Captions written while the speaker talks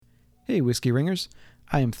Hey, Whiskey Ringers.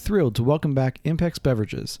 I am thrilled to welcome back Impex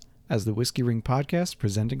Beverages as the Whiskey Ring Podcast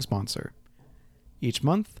presenting sponsor. Each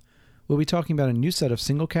month, we'll be talking about a new set of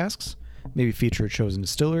single casks, maybe feature a chosen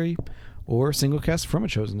distillery, or single casks from a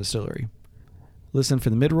chosen distillery. Listen for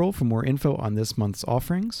the mid-roll for more info on this month's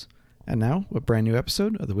offerings. And now, a brand new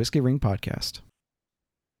episode of the Whiskey Ring Podcast.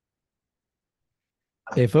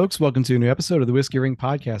 Hey, folks, welcome to a new episode of the Whiskey Ring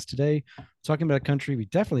Podcast. Today, talking about a country we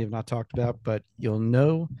definitely have not talked about, but you'll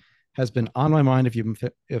know has been on my mind if you've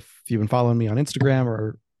been following me on Instagram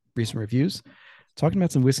or recent reviews. Talking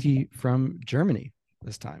about some whiskey from Germany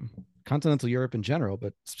this time, continental Europe in general,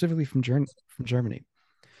 but specifically from Germany.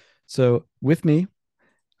 So with me,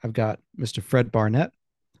 I've got Mr. Fred Barnet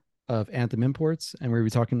of Anthem Imports, and we're going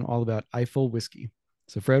to be talking all about Eifel whiskey.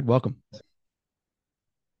 So Fred, welcome.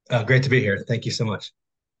 Great to be here. Thank you so much.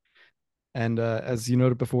 And as you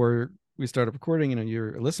noted before we started recording,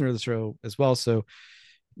 you're a listener of the show as well. So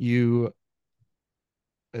you,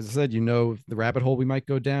 as I said, the rabbit hole we might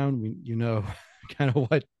go down. Kind of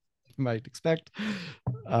what you might expect.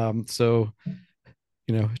 So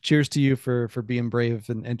cheers to you for being brave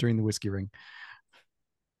and entering the whiskey ring.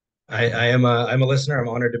 I'm a listener. I'm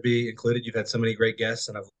honored to be included. You've had so many great guests,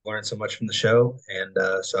 and I've learned so much from the show,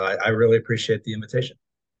 and so I really appreciate the invitation.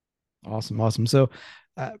 Awesome. So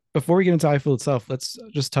before we get into Eiffel itself, let's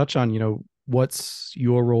just touch on what's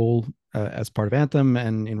your role as part of Anthem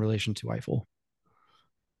and in relation to Eiffel.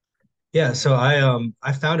 Yeah, so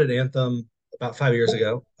I founded Anthem about 5 years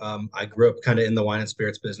ago. I grew up kind of in the wine and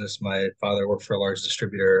spirits business. My father worked for a large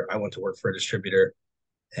distributor. I went to work for a distributor,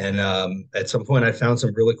 and at some point, I found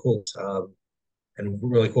some really cool and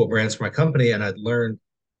really cool brands for my company, and I'd learned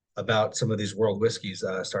about some of these world whiskeys,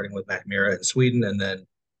 starting with Macmira in Sweden, and then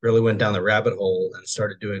really went down the rabbit hole and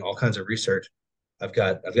started doing all kinds of research. I've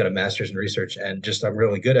got a master's in research, and just I'm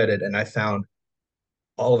really good at it. And I found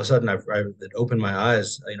all of a sudden it opened my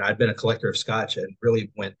eyes. I'd been a collector of Scotch and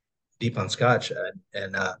really went deep on Scotch,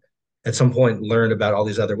 and at some point learned about all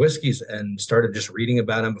these other whiskeys and started just reading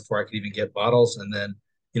about them before I could even get bottles. And then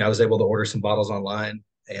I was able to order some bottles online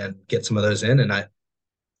and get some of those in, and I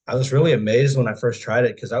was really amazed when I first tried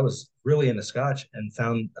it because I was really into Scotch and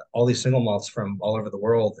found all these single malts from all over the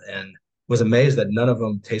world and was amazed that none of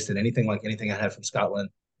them tasted anything like anything I had from Scotland,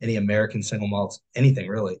 any American single malts, anything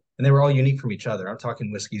really. And they were all unique from each other. I'm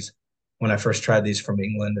talking whiskeys when I first tried these from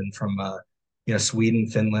England and from Sweden,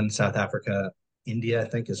 Finland, South Africa, India, I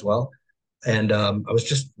think as well. And I was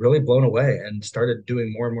just really blown away and started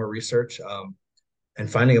doing more and more research. And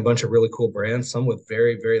finding a bunch of really cool brands, some with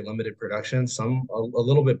very, very limited production, some a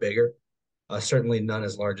little bit bigger, certainly none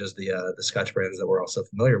as large as the Scotch brands that we're also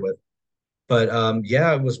familiar with. But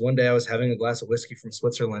yeah, it was one day I was having a glass of whiskey from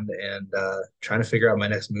Switzerland and trying to figure out my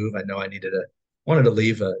next move. I know I wanted to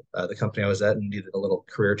leave the company I was at and needed a little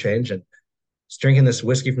career change. And was drinking this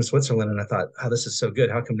whiskey from Switzerland, and I thought, oh, this is so good.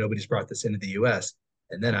 How come nobody's brought this into the U.S.?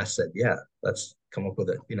 And then I said, yeah, let's come up with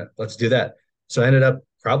it. Let's do that. So I ended up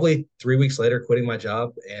probably 3 weeks later quitting my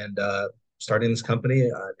job and starting this company.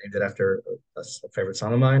 Named it after a favorite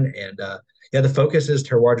son of mine. And yeah, the focus is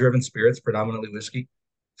terroir-driven spirits, predominantly whiskey,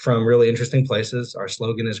 from really interesting places. Our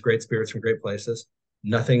slogan is "Great spirits from great places."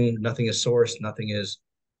 Nothing is sourced. Nothing is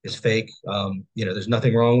fake. There's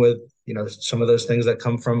nothing wrong with some of those things that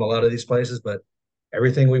come from a lot of these places, but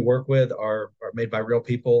everything we work with are made by real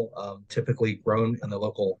people, typically grown in the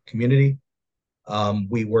local community.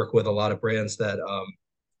 We work with a lot of brands that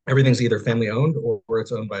everything's either family owned or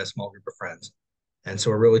it's owned by a small group of friends. And so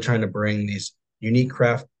we're really trying to bring these unique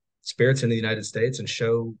craft spirits into the United States and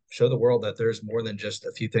show the world that there's more than just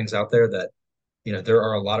a few things out there, that there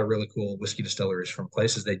are a lot of really cool whiskey distilleries from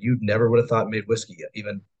places that you never would have thought made whiskey yet.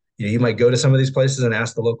 Even you might go to some of these places and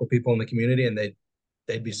ask the local people in the community, and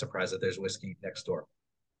they'd be surprised that there's whiskey next door.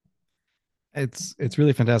 It's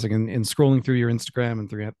really fantastic. And scrolling through your Instagram and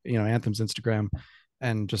through Anthem's Instagram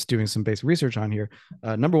and just doing some basic research on here,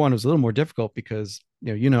 number one, it was a little more difficult because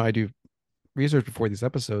I do research before these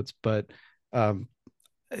episodes. But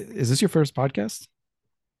is this your first podcast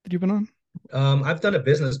that you've been on? I've done a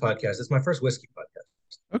business podcast. It's my first whiskey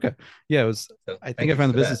podcast. Okay, yeah, it was. So I think thank I you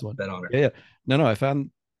found for the business one. that honor. Yeah. No, I found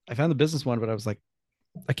the business one, but I was like,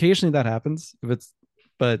 occasionally that happens. But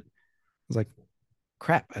I was like,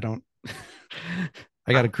 crap, I don't.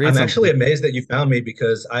 I got to create I'm actually something. amazed that you found me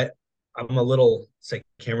because I'm a little, say,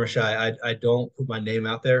 camera shy. I don't put my name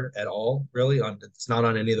out there at all, really. It's not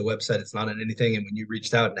on any of the website. It's not on anything. And when you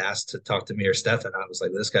reached out and asked to talk to me or Stefan, I was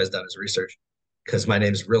like, this guy's done his research because my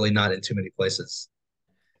name's really not in too many places.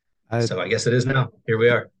 I So I guess it is now. Here we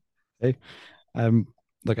are. Hey, I'm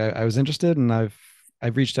look, I was interested, and I've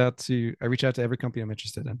reached out to every company I'm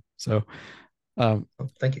interested in. So Oh,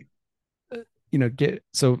 thank you. get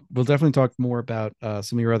so we'll definitely talk more about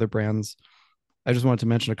some of your other brands. I just wanted to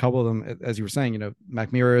mention a couple of them. As you were saying,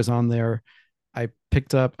 Mac Mirror is on there. I've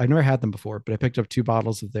never had them before, but I picked up two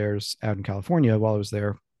bottles of theirs out in California while I was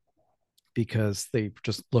there because they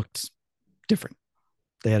just looked different.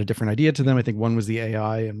 They had a different idea to them. I think one was the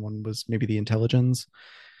AI and one was maybe the intelligence.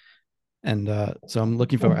 And so I'm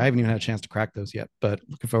looking forward. I haven't even had a chance to crack those yet, but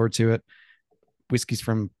looking forward to it. Whiskeys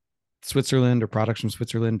from Switzerland or products from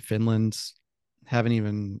Switzerland, Finland. Haven't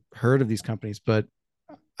even heard of these companies, but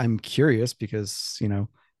I'm curious because,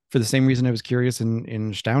 for the same reason I was curious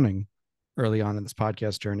in Stauning early on in this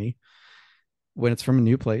podcast journey, when it's from a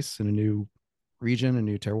new place in a new region, a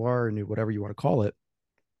new terroir, a new whatever you want to call it,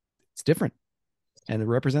 it's different and it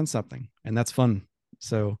represents something, and that's fun.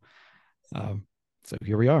 So, um, so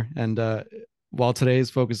here we are. And while today's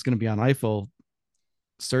focus is going to be on Eifel,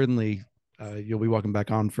 certainly you'll be welcome back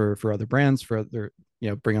on for other brands, for other,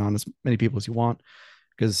 bring on as many people as you want,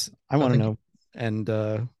 because I Oh, want to thank you. know.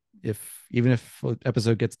 And if even if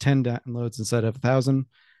episode gets 10 downloads instead of 1,000,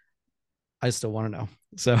 I still want to know.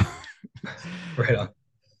 So, Right on.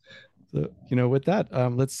 so with that,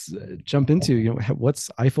 let's jump into what's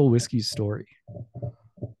Eiffel Whiskey's story.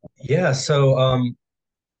 Yeah. So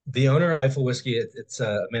the owner of Eifel Whiskey, it's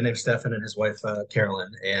a man named Stefan and his wife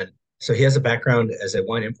Carolyn, and so he has a background as a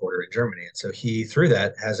wine importer in Germany, and so he through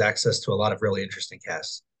that has access to a lot of really interesting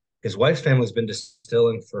casks. His wife's family's been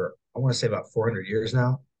distilling for I want to say about 400 years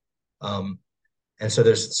now, um, and so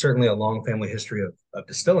there's certainly a long family history of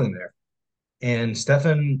distilling there. And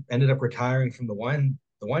Stefan ended up retiring from the wine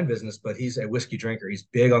business, but he's a whiskey drinker. He's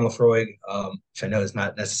big on Lafroig, which I know is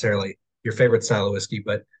not necessarily your favorite style of whiskey,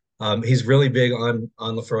 but he's really big on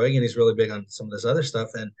Lafroig, and he's really big on some of this other stuff.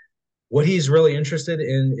 And what he's really interested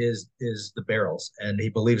in is the barrels, and he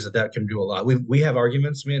believes that that can do a lot. We have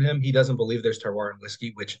arguments, me and him. He doesn't believe there's terroir in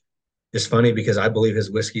whiskey, which is funny because I believe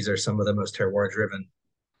his whiskeys are some of the most terroir driven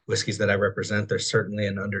whiskeys that I represent. There's certainly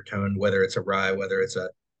an undertone, whether it's a rye, whether it's a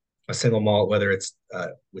single malt, whether it's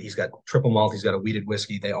he's got triple malt, he's got a wheated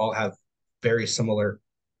whiskey. They all have very similar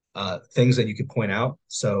things that you could point out.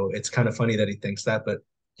 So it's kind of funny that he thinks that, but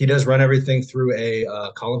he does run everything through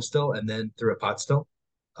a column still and then through a pot still,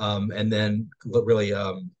 and then really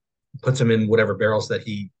puts them in whatever barrels that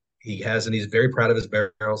he has, and he's very proud of his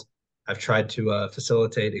barrels. I've tried to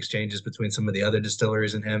facilitate exchanges between some of the other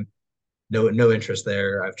distilleries and him. No interest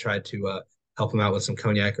there. I've tried to help him out with some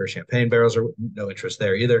cognac or champagne barrels, or no interest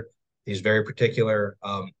there either. He's very particular,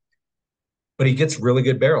 but he gets really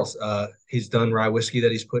good barrels. He's done rye whiskey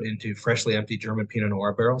that he's put into freshly emptied German Pinot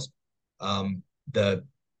Noir barrels. The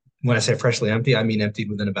When I say freshly empty, I mean emptied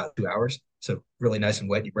within about 2 hours. So really nice and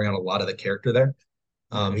wet. You bring out a lot of the character there.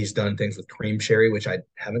 He's done things with cream sherry, which I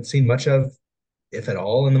haven't seen much of, if at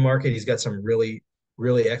all, in the market. He's got some really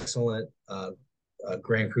excellent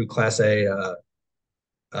Grand Cru Class A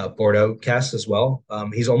Bordeaux cast as well.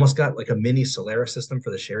 He's almost got like a mini Solera system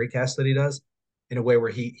for the sherry cast that he does, in a way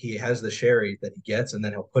where he has the sherry that he gets, and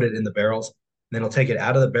then he'll put it in the barrels, and then he'll take it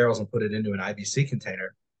out of the barrels and put it into an IBC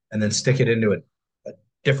container, and then stick it into a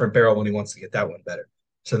different barrel when he wants to get that one better.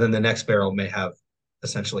 So then the next barrel may have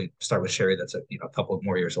essentially start with sherry that's a couple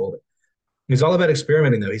more years older. He's all about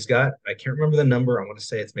experimenting though. He's got, I can't remember the number. I want to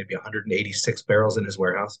say it's maybe 186 barrels in his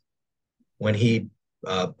warehouse. When he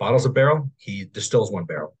bottles a barrel, he distills one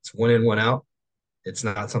barrel. It's one in, one out. It's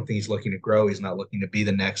not something he's looking to grow. He's not looking to be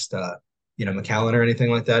the next, Macallan or anything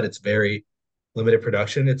like that. It's very limited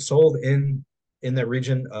production. It's sold in that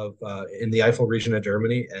region of in the Eifel region of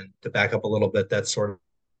Germany. And to back up a little bit, that's sort of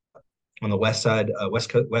on the west side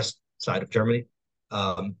of Germany,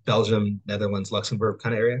 Belgium, Netherlands, Luxembourg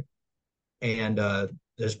kind of area. And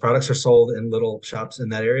those products are sold in little shops in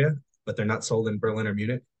that area, but they're not sold in Berlin or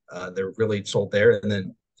Munich. They're really sold there, and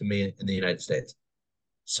then to me in the United States.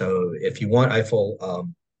 So if you want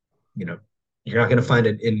Eiffel, you know, you're not going to find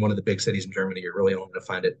it in one of the big cities in Germany. You're really only going to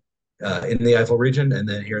find it in the Eifel region, and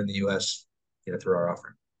then here in the U.S., through our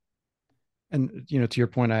offering. And to your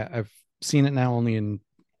point, I've seen it now only in,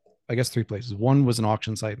 I guess, three places. One was an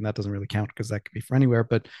auction site, and that doesn't really count because that could be for anywhere.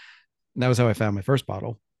 But that was how I found my first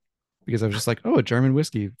bottle, because I was just like, oh, a German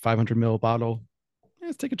whiskey, 500 ml bottle.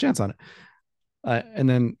 Let's take a chance on it. And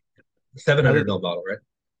then 700 other, ml bottle, right?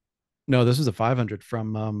 no, this was a 500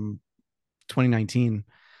 from 2019.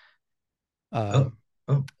 Oh, Um,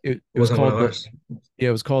 oh, it it was wasn't one called of the ours. yeah,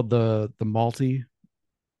 it was called the malty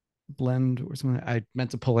blend or something. I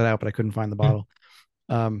meant to pull it out, but I couldn't find the Hmm, bottle.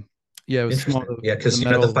 Um, yeah, it was small. interesting. Yeah, The because the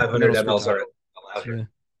metal 500 sphere mLs top. are allowed here. Yeah,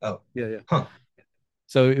 Oh, yeah, yeah. huh.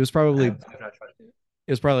 So it was probably I've not tried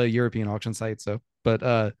it. a European auction site. So, but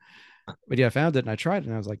yeah, I found it and I tried it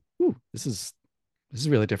and I was like, ooh, this is this is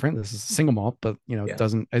really different. This is a single malt, but it Yeah.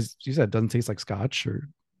 doesn't, as you said, doesn't taste like Scotch or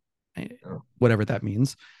eh, Oh, whatever that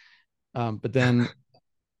means. But then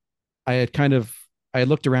I had kind of I had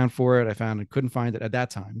looked around for it. I found I couldn't find it at that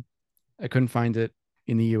time. I couldn't find it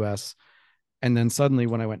in the U.S. And then suddenly,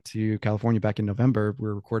 when I went to California back in November, we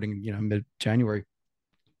were recording, mid January.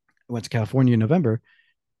 I went to California in November,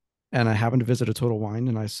 and I happened to visit a Total Wine,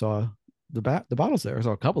 and I saw the bottles there. I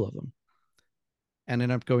saw a couple of them, and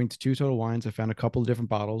ended up going to two Total Wines. I found a couple of different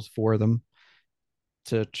bottles for them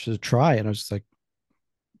to try, and I was just like,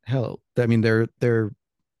 hell, I mean, they're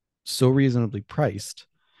so reasonably priced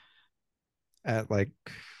at like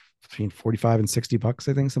between 45 and 60 bucks,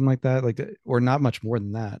 I think, something like that, like, or not much more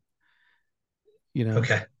than that, you know.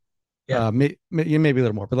 okay. Yeah. Maybe a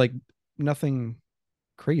little more, but like nothing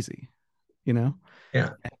crazy, you know.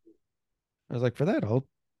 Yeah. I was like, for that, I'll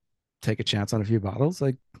take a chance on a few bottles.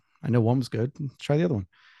 Like, I know one was good, try the other one.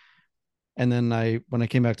 And then when I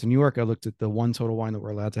came back to New York, I looked at the one Total Wine that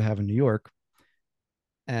we're allowed to have in New York,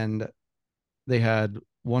 and they had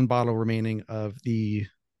one bottle remaining of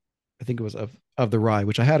I think it was of the rye,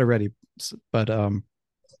 which I had already, but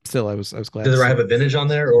still, I was glad Did to the rye see have it. a vintage on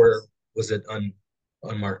there, or was it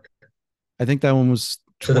unmarked? I think that one was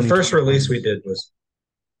So the first release 2021. we did was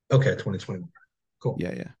okay, 2021. Cool.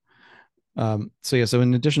 Yeah, yeah. So yeah, so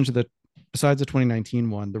in addition to besides the 2019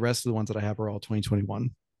 one, the rest of the ones that I have are all 2021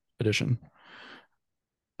 edition.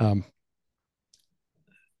 Um,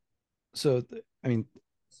 so I mean,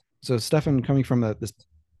 so Stefan, coming from this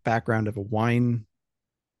background of a wine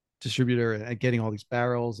distributor and getting all these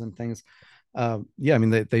barrels and things, yeah, I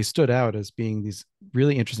mean, they stood out as being these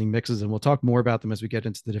really interesting mixes, and we'll talk more about them as we get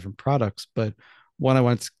into the different products. But one I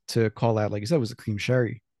wanted to call out, like you said, was the cream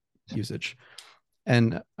sherry usage.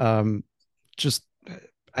 And just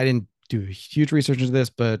I didn't do huge research into this,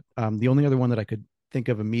 but the only other one that I could think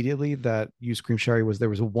of immediately that used cream sherry was there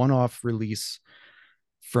was a one-off release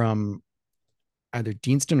from either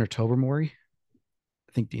Deanston or Tobermory.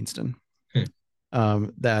 I think Deanston. Hmm.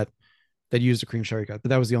 That used a cream sherry cask, but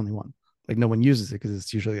that was the only one. Like, no one uses it because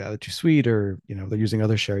it's usually either too sweet or they're using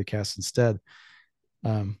other sherry casks instead.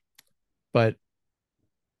 Um, but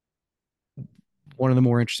one of the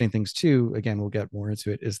more interesting things too, again, we'll get more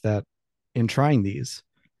into it, is that in trying these,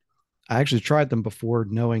 I actually tried them before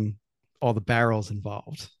knowing all the barrels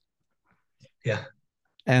involved. Yeah.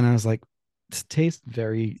 And I was like, this tastes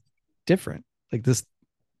very different. Like this,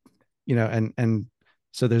 and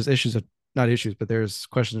so there's issues of not issues, but there's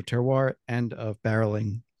questions of terroir and of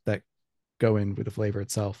barreling that go in with the flavor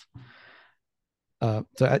itself. As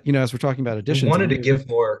we're talking about We additions, and wanted to you, give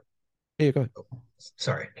more. hey, go ahead. Oh,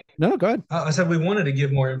 sorry. No, go ahead. I said we wanted to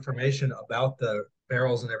give more information about the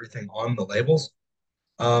barrels and everything on the labels.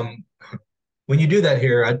 Um, when you do that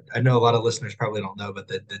here, I know a lot of listeners probably don't know, but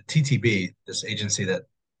the TTB, this agency that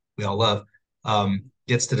we all love,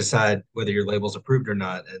 gets to decide whether your label's approved or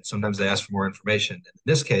not. And sometimes they ask for more information. In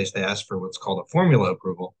this case, they ask for what's called a formula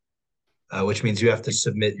approval, which means you have to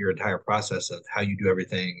submit your entire process of how you do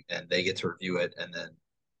everything, and they get to review it and then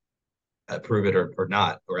approve it or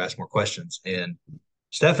not, or ask more questions. And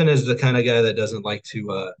Stefan is the kind of guy that doesn't like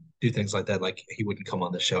to do things like that. Like he wouldn't come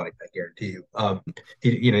on the show, I guarantee you.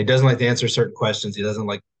 He doesn't like to answer certain questions. He doesn't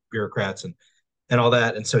like bureaucrats and all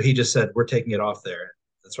that. And so he just said, we're taking it off there.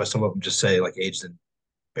 That's why some of them just say like aged in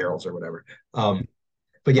barrels or whatever.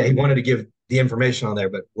 But yeah, he wanted to give the information on there,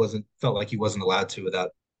 but wasn't felt like he wasn't allowed to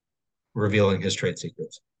without revealing his trade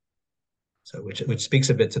secrets. So which speaks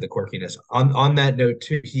a bit to the quirkiness. On that note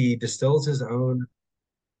too, he distills his own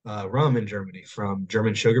rum in Germany from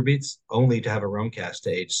German sugar beets, only to have a rum cask to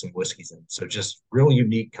age some whiskeys in. So just real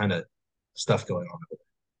unique kind of stuff going on.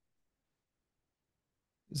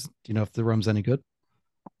 Do you know if the rum's any good?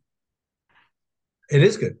 It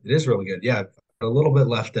is good. It is really good. Yeah, a little bit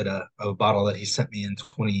left at a bottle that he sent me in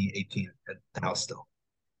 2018 at the house still.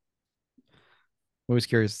 I'm always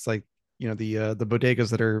curious. It's like, the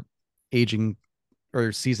bodegas that are aging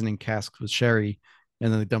or seasoning casks with sherry,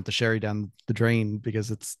 and then they dump the sherry down the drain because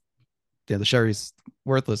the sherry's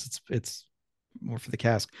worthless. It's more for the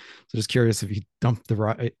cask. So just curious if he dumped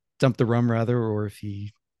the rum rather, or if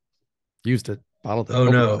he used it, bottled it, Oh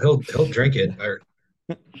opened no, he'll drink it. Or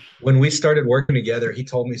it. when we started working together, he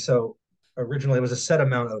told me so. Originally, it was a set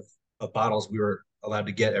amount of bottles we were allowed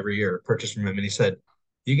to get every year, purchased from him, and he said,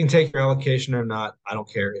 "You can take your allocation or not. I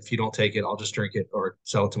don't care. If you don't take it, I'll just drink it or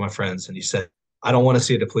sell it to my friends." And he said, "I don't want to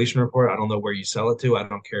see a depletion report. I don't know where you sell it to. I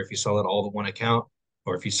don't care if you sell it all to one account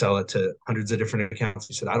or if you sell it to hundreds of different accounts."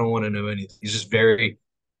 He said, "I don't want to know anything." He's just very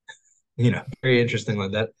interesting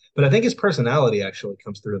like that. But I think his personality actually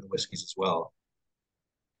comes through in the whiskeys as well.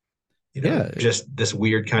 Yeah, Just this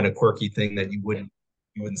weird kind of quirky thing that you wouldn't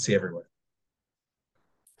you wouldn't see everywhere.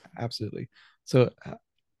 Absolutely. So,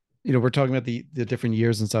 we're talking about the different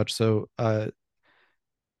years and such. So,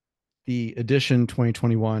 the edition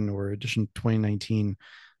 2021 or edition 2019,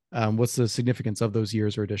 what's the significance of those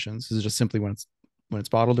years or editions? Is it just simply when it's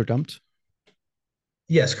bottled or dumped?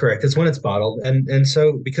 Yes, correct. It's when it's bottled. And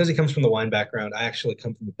so because he comes from the wine background, I actually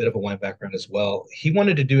come from a bit of a wine background as well. He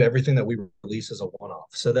wanted to do everything that we release as a one-off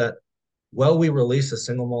so that while we release a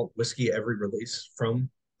single malt whiskey every release from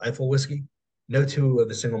Eifel whiskey, no two of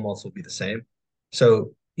the single malts will be the same.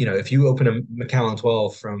 So, if you open a Macallan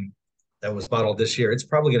 12 from that was bottled this year, it's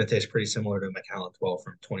probably going to taste pretty similar to a Macallan 12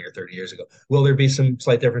 from 20 or 30 years ago. Will there be some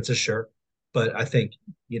slight differences? Sure. But I think,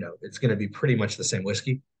 it's going to be pretty much the same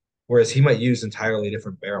whiskey. Whereas he might use entirely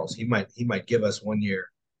different barrels. He might give us one year,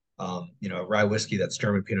 a rye whiskey that's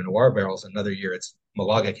German Pinot Noir barrels. Another year it's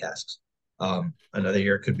Malaga casks. Another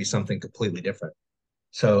year it could be something completely different.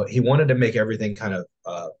 So he wanted to make everything kind of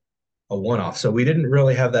a one-off. So we didn't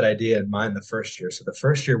really have that idea in mind the first year. So the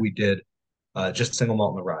first year we did just single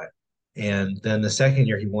malt and the rye. And then the second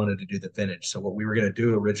year he wanted to do the vintage. So what we were going to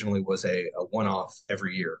do originally was a one-off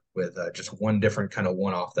every year with just one different kind of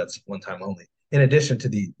one-off that's one time only, in addition to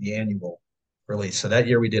the annual release. So that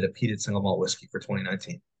year we did a peated single malt whiskey for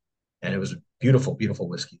 2019, and it was beautiful, beautiful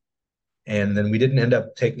whiskey. And then we didn't end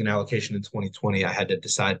up taking an allocation in 2020. I had to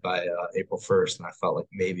decide by April 1st, and I felt like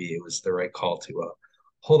maybe it was the right call to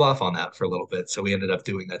hold off on that for a little bit. So we ended up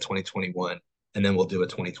doing that 2021, and then we'll do a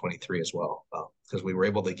 2023 as well because we were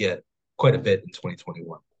able to get quite a bit in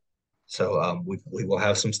 2021. So we will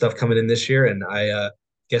have some stuff coming in this year, and I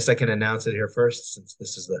guess I can announce it here first since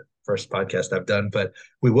this is the first podcast I've done. But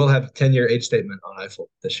we will have a 10-year age statement on Eifel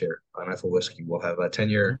this year on Eifel whiskey. We'll have a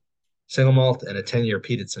 10-year single malt and a 10-year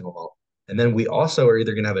peated single malt. And then we also are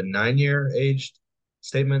either going to have a 9-year aged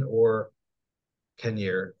statement or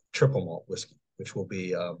 10-year triple malt whiskey, which will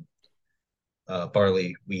be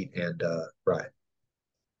barley, wheat, and rye.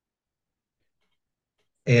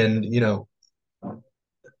 And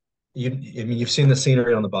you've seen the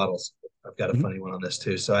scenery on the bottles. I've got a Mhm. funny one on this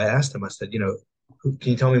too. So I asked him. I said, can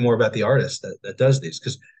you tell me more about the artist that does these?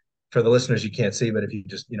 Because for the listeners, you can't see, but if you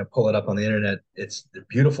just pull it up on the internet, it's the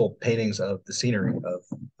beautiful paintings of the scenery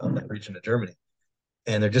of that region of Germany,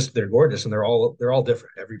 and they're gorgeous, and they're all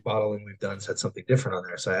different. Every bottling we've done said something different on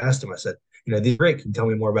there. So I asked him. I said, these are great. Can you tell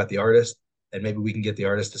me more about the artist, and maybe we can get the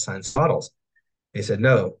artist to sign some bottles? He said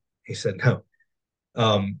no. He said no.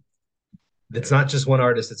 Um, it's not just one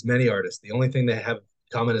artist, it's many artists. The only thing they have in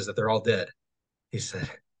common is that they're all dead. He said,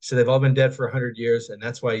 so they've all been dead for 100 years, and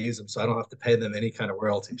that's why I use them. So I don't have to pay them any kind of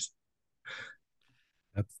royalties.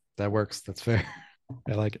 That works. That's fair.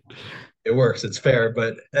 I like it. It works. It's fair.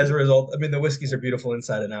 But as a result, I mean, the whiskeys are beautiful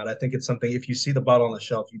inside and out. I think it's something, if you see the bottle on the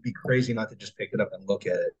shelf, you'd be crazy not to just pick it up and look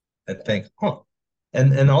at it and think, huh.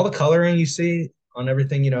 And all the coloring you see on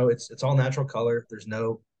everything, it's all natural color. There's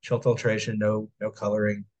no chill filtration, no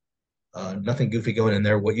coloring, nothing goofy going in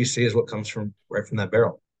there. What you see is what comes from right from that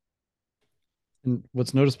barrel. And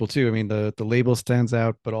what's noticeable too, I mean, the label stands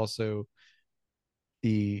out, but also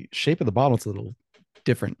the shape of the bottle is a little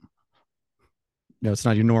different. It's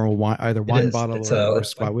not your normal wine, either It wine is. bottle It's or like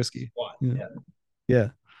squat whiskey. what? Yeah. Yeah.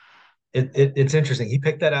 Yeah. It's interesting. He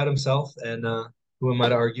picked that out himself, and who am I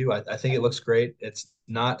to argue? I think it looks great. It's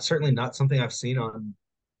certainly not something I've seen on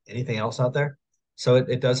anything else out there, so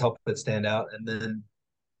it does help it stand out. And then,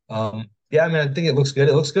 yeah, I mean, I think it looks good.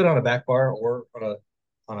 It looks good on a back bar or on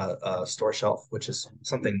a store shelf, which is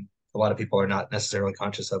something a lot of people are not necessarily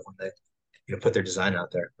conscious of when they put their design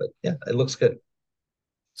out there. But yeah, it looks good.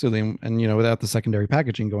 So then, and without the secondary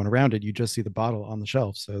packaging going around it, you just see the bottle on the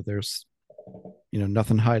shelf. So there's,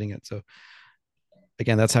 nothing hiding it. So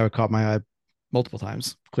again, that's how it caught my eye multiple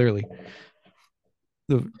times, clearly.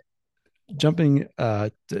 The jumping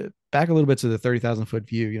back a little bit to the 30,000 foot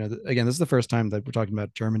view, again, this is the first time that we're talking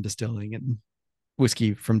about German distilling and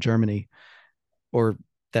whiskey from Germany or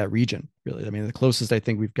that region, really. I mean, the closest I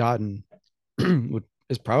think we've gotten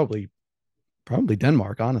is probably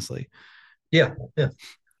Denmark, honestly. Yeah, yeah.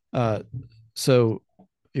 Uh, so,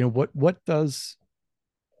 what does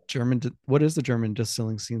what does the German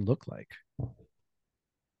distilling scene look like?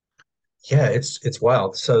 Yeah, it's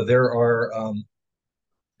wild. So there are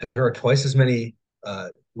twice as many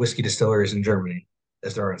whiskey distilleries in Germany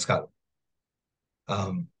as there are in Scotland.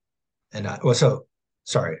 Um, well, so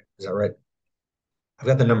sorry, is that right? I've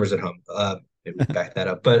got the numbers at home. Maybe we can back that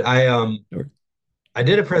up. But Sure. I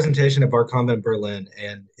did a presentation at Bar Convent Berlin,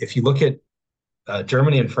 and if you look at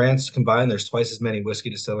Germany and France combined, there's twice as many whiskey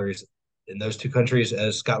distilleries in those two countries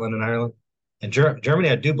as Scotland and Ireland. And Germany,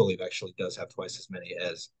 I do believe, actually does have twice as many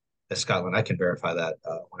as Scotland. I can verify that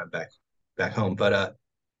when I'm back home. But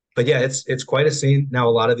but yeah, it's quite a scene. Now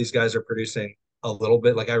a lot of these guys are producing a little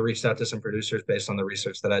bit. Like I reached out to some producers based on the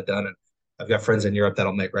research that I'd done, and I've got friends in Europe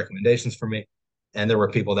that'll make recommendations for me. And there were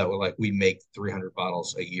people that were like, we make 300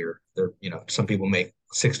 bottles a year. There, some people make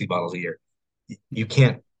 60 bottles a year. You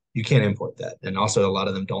can't you can't import that. And also a lot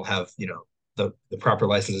of them don't have, the proper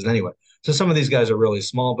licenses anyway. So some of these guys are really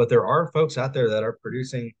small, but there are folks out there that are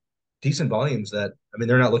producing decent volumes that, I mean,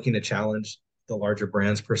 they're not looking to challenge the larger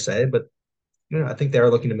brands per se, but I think they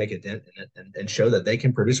are looking to make a dent in it and show that they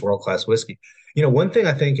can produce world-class whiskey. One thing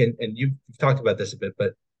I think, and you've talked about this a bit,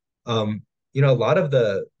 but um, a lot of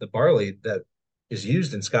the barley that is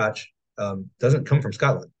used in Scotch doesn't come from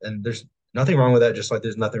Scotland, and there's nothing wrong with that. Just like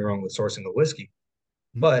there's nothing wrong with sourcing a whiskey,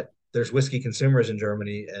 but there's whiskey consumers in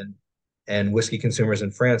Germany and whiskey consumers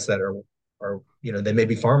in France that are they may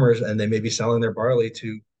be farmers and they may be selling their barley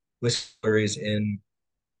to whiskeries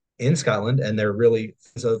in Scotland, and they're really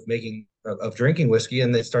of making of drinking whiskey,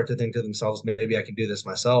 and they start to think to themselves, maybe I can do this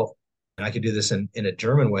myself, and I could do this in a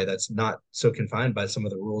German way that's not so confined by some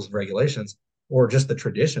of the rules and regulations or just the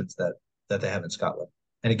traditions that they have in Scotland,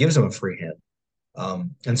 and it gives them a free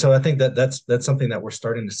hand. And so I think that's something that we're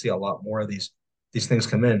starting to see a lot more of these things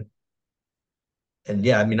come in. And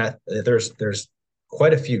yeah, I mean, there's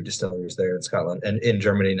quite a few distilleries there in Scotland and in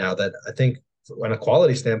Germany now that I think, on a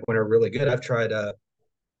quality standpoint, are really good. I've tried to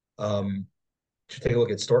take a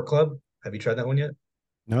look at Stork Club. Have you tried that one yet?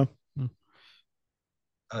 No.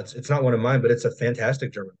 It's not one of mine, but it's a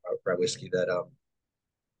fantastic German rye whiskey that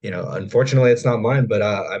unfortunately it's not mine, but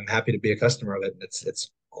I'm happy to be a customer of it.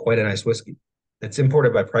 It's quite a nice whiskey. It's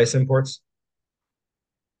imported by Price Imports.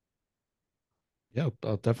 Yeah,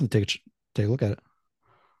 I'll definitely take a look at it.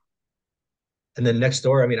 And then next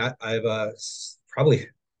door, I mean, I've probably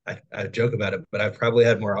I joke about it, but I've probably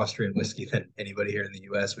had more Austrian whiskey than anybody here in the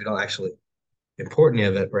U.S. We don't actually import any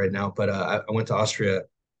of it right now, but I went to Austria,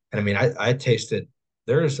 and I mean, I tasted.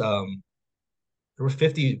 There's there were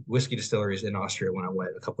 50 whiskey distilleries in Austria when I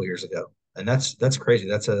went a couple of years ago, and that's crazy.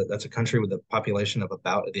 That's a country with a population of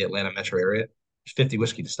about the Atlanta metro area. There's 50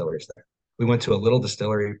 whiskey distilleries there. We went to a little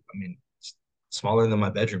distillery. I mean, smaller than my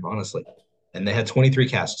bedroom, honestly, and they had 23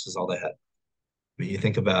 casks is all they had. I mean, you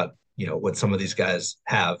think about what some of these guys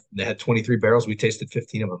have. They had 23 barrels. We tasted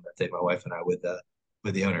 15 of them that day, my wife and I, with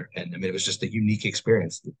the owner, and I mean, it was just a unique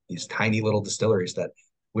experience. These tiny little distilleries that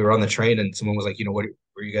we were on the train, and someone was like, where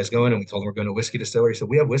are you guys going? And we told them we're going to a whiskey distillery. So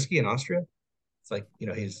we have whiskey in Austria. It's like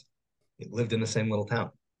he lived in the same little town.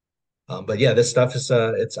 But yeah, this stuff is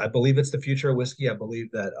it's I believe it's the future of whiskey. I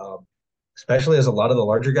believe that especially as a lot of the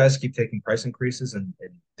larger guys keep taking price increases and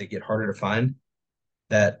they get harder to find,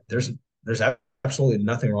 that there's absolutely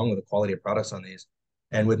nothing wrong with the quality of products on these.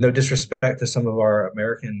 And with no disrespect to some of our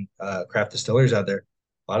American craft distillers out there,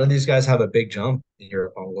 a lot of these guys have a big jump in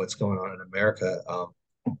Europe on what's going on in America.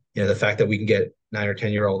 The fact that we can get 9 or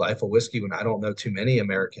 10 year old Eifel whiskey, when I don't know too many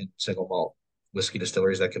American single malt whiskey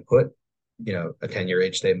distilleries that could put, a 10-year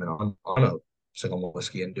age statement on a single malt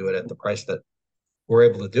whiskey and do it at the price that we're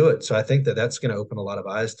able to do it. So I think that that's going to open a lot of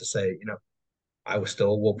eyes to say, I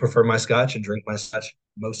will prefer my scotch and drink my scotch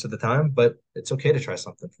most of the time, but it's okay to try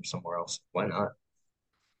something from somewhere else. Why not?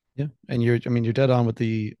 Yeah, and I mean, you're dead on with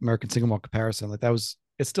the American single malt comparison. Like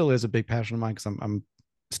it still is a big passion of mine because I'm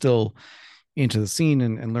still into the scene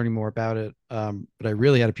and learning more about it. But I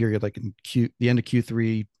really had a period like in the end of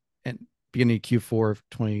Q3 and beginning of Q4 of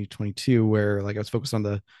 2022 where like I was focused on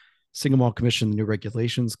the single malt commission, the new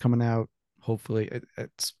regulations coming out. Hopefully,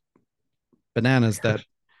 it's bananas that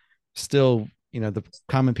still, the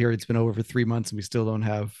comment period's been over for 3 months and we still don't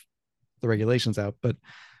have the regulations out. But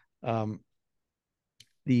um,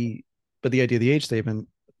 the the idea of the age statement,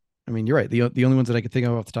 I mean, you're right. The only ones that I could think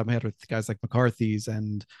of off the top of my head are guys like McCarthy's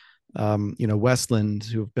and Westland,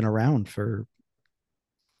 who have been around for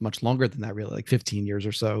much longer than that, really, like 15 years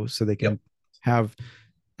or so. So they can Yep. have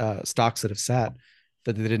stocks that have sat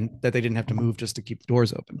that they didn't have to move just to keep the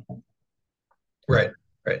doors open. Right.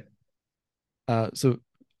 Right. So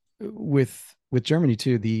with Germany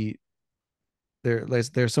too,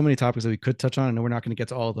 there's so many topics that we could touch on. I know we're not going to get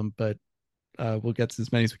to all of them, but we'll get to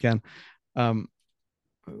as many as we can.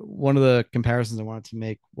 One of the comparisons I wanted to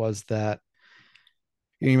make was that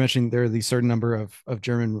you mentioned there are these certain number of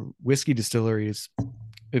German whiskey distilleries.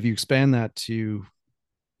 If you expand that to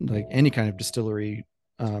like any kind of distillery,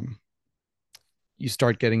 you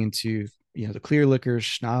start getting into the clear liquors,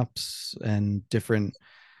 schnapps, and different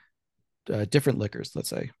liquors. Let's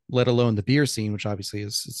say, let alone the beer scene, which obviously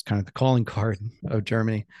is kind of the calling card of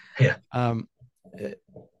Germany. Yeah.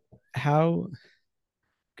 How?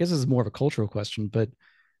 I guess this is more of a cultural question, but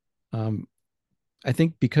um, I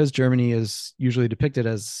think because Germany is usually depicted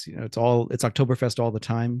as, it's Oktoberfest all the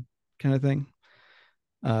time kind of thing.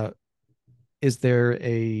 Uh, is there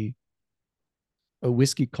a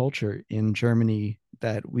whiskey culture in Germany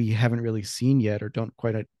that we haven't really seen yet or don't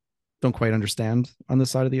quite understand on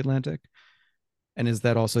this side of the Atlantic? And is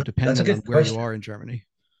that also That's a dependent on good where you question. are in Germany?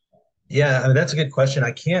 Yeah, I mean that's a good question.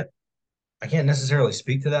 I can't necessarily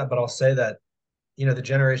speak to that, but I'll say that the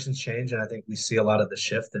generations change, and I think we see a lot of the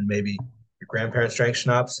shift. And maybe your grandparents drank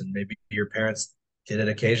schnapps, and maybe your parents did it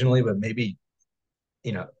occasionally, but maybe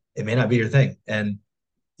you know it may not be your thing. And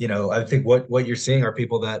I think what you're seeing are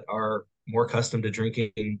people that are more accustomed to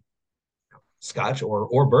drinking Scotch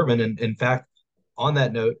or bourbon. And in fact, on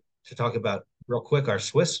that note, to talk about real quick, our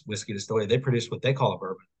Swiss whiskey distillery, they produce what they call a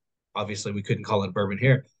bourbon. Obviously, we couldn't call it bourbon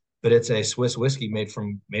here, but it's a Swiss whiskey made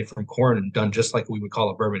from corn and done just like we would call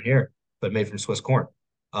a bourbon here, but made from Swiss corn.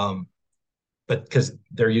 Um, but because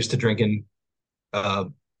they're used to drinking uh,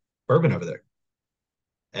 bourbon over there,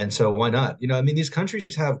 and so why not? I mean, these countries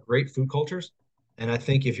have great food cultures, and I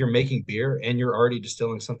think if you're making beer and you're already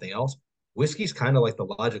distilling something else, whiskey's kind of like the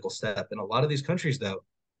logical step. In a lot of these countries, though,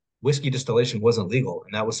 whiskey distillation wasn't legal,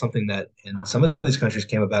 and that was something that in some of these countries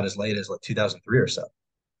came about as late as like 2003 or so.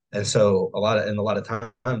 And so a lot of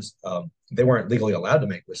times they weren't legally allowed to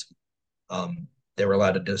make whiskey. They were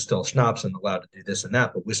allowed to distill schnapps and allowed to do this and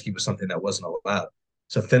that, but whiskey was something that wasn't allowed.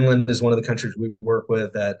 So Finland is one of the countries we work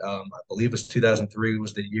with that I believe was 2003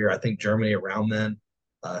 was the year. I think Germany around then.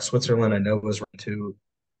 Switzerland I know was around too.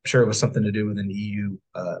 I'm sure it was something to do with an EU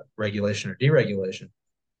regulation or deregulation.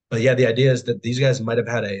 But yeah, the idea is that these guys might have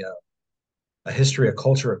had a history, a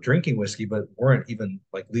culture of drinking whiskey, but weren't even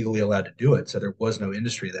like legally allowed to do it. So there was no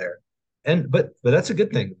industry there. But that's a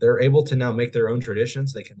good thing. They're able to now make their own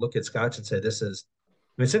traditions. They can look at Scotch and say this is.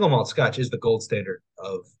 I mean, single malt Scotch is the gold standard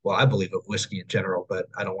of, well, I believe of whiskey in general, but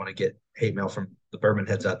I don't want to get hate mail from the bourbon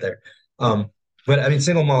heads out there. But I mean,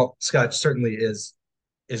 single malt Scotch certainly is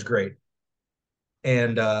great,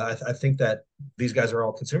 and I think that these guys are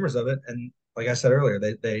all consumers of it. And like I said earlier,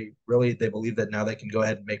 they really they believe that now they can go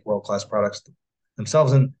ahead and make world class products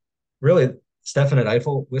themselves. And really, Stefan at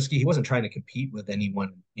Eifel Whiskey, he wasn't trying to compete with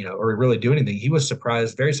anyone, or really do anything. He was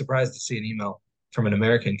surprised, very surprised to see an email from an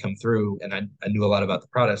American come through, and I knew a lot about the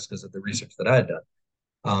products because of the research that I had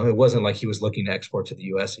done. It wasn't like he was looking to export to the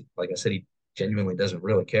U.S. Like I said, he genuinely doesn't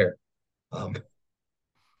really care. Um,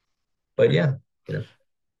 but Right. yeah, you know,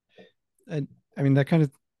 And I mean, that kind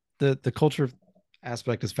of the culture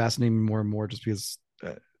aspect is fascinating me more and more just because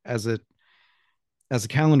as it as the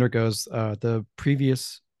calendar goes, the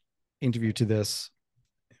previous interview to this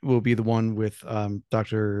will be the one with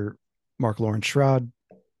Dr. Mark Lawrence Schrod,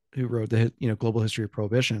 who wrote the Global History of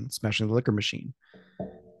Prohibition, Smashing the Liquor Machine.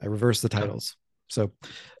 I reversed the titles, so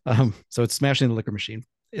it's Smashing the Liquor Machine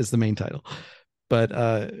is the main title. But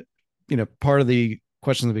part of the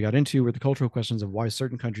questions that we got into were the cultural questions of why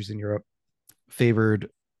certain countries in Europe favored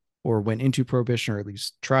or went into prohibition or at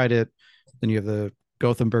least tried it. Then you have the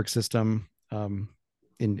Gothenburg system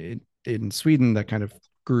in Sweden that kind of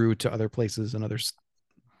grew to other places and other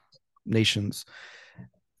nations.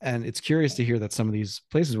 And it's curious to hear that some of these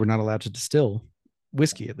places were not allowed to distill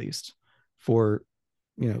whiskey, at least for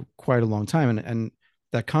quite a long time. And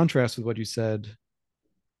that contrast with what you said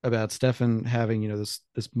about Stefan having this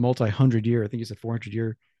multi-hundred year, I think you said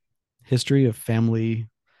 400-year history of family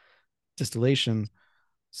distillation,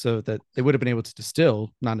 so that they would have been able to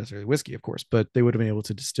distill, not necessarily whiskey, of course, but they would have been able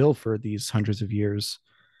to distill for these hundreds of years.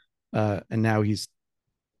 And now he's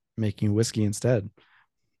making whiskey instead.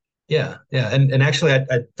 yeah, and actually,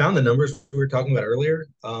 I found the numbers we were talking about earlier.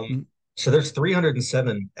 Mm. So there's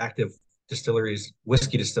 307 active distilleries,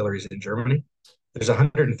 whiskey distilleries in Germany. There's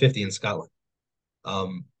 150 in Scotland.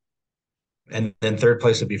 Um, and then third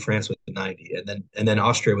place would be France with 90, and then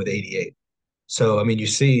Austria with 88. So I mean, you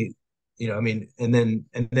see, I mean, and then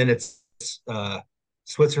it's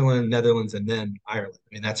Switzerland, Netherlands, and then Ireland. I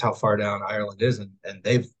mean, that's how far down Ireland is, and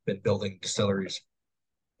they've been building distilleries,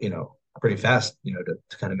 pretty fast,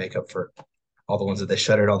 to kind of make up for all the ones that they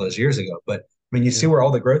shuttered all those years ago. But I mean, you see Yeah. where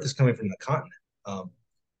all the growth is coming from the continent.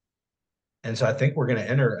 And so I think we're going to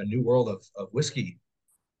enter a new world of whiskey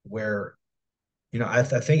where, I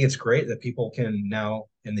think it's great that people can now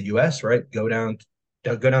in the US, right, go down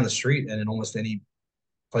the street and in almost any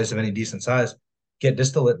place of any decent size, get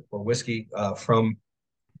distillate or whiskey from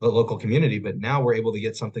the local community. But now we're able to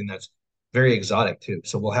get something that's very exotic too.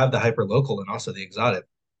 So we'll have the hyper local and also the exotic.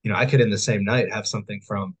 I could in the same night have something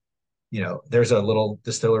from, there's a little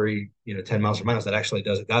distillery, 10 miles from my house that actually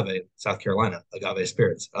does agave, South Carolina, agave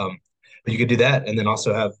spirits. But you could do that and then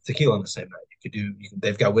also have tequila on the same night.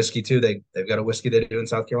 They've got whiskey too. They've got a whiskey they do in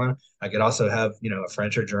South Carolina. I could also have, a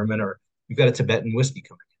French or German, or you've got a Tibetan whiskey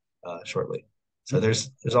coming shortly. So Mm.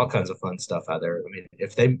 there's all kinds of fun stuff out there. I mean,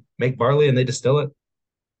 if they make barley and they distill it,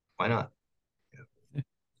 why not?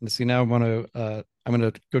 And see, now I'm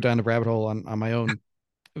gonna go down the rabbit hole on my own,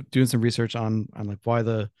 doing some research on like why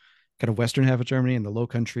the kind of western half of Germany and the Low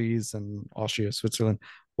Countries and Austria, Switzerland,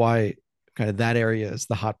 why kind of that area is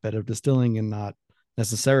the hotbed of distilling and not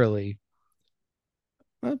necessarily,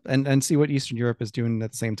 and see what Eastern Europe is doing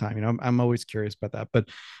at the same time. I'm always curious about that, but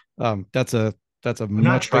that's a I've not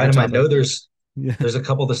much tried bigger them. I topic. know there's Yeah. there's a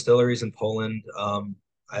couple distilleries in Poland.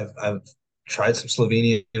 I've tried some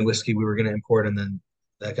Slovenian whiskey we were going to import, and then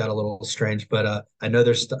that got a little strange. But I know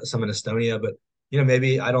there's some in Estonia. But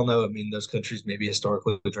maybe I don't know. I mean, those countries maybe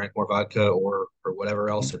historically drank more vodka or whatever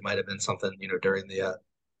else. It might have been something during the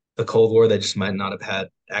Cold War. They just might not have had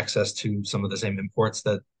access to some of the same imports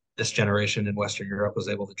that this generation in Western Europe was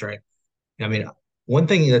able to drink. I mean, one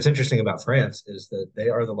thing that's interesting about France is that they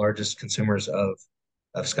are the largest consumers of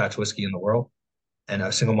Scotch whiskey in the world and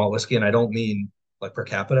a single malt whiskey. And I don't mean like per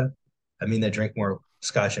capita. I mean they drink more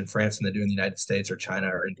Scotch in France than they do in the United States or China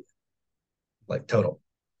or India, like total.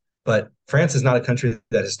 But France is not a country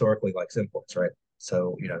that historically likes imports, right?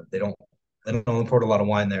 So they don't import a lot of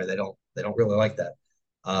wine there. They don't really like that.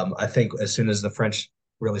 I think as soon as the French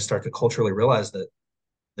really start to culturally realize that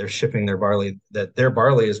they're shipping their barley, that their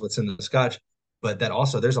barley is what's in the Scotch, but that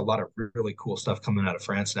also there's a lot of really cool stuff coming out of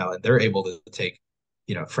France now, and they're able to take,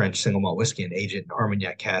 French single malt whiskey and age it in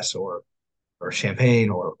Armagnac casks or champagne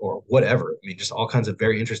or whatever. I mean, just all kinds of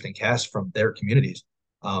very interesting casks from their communities.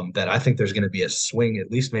 That I think there's going to be a swing,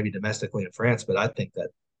 at least maybe domestically in France, but I think that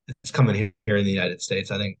it's coming here in the United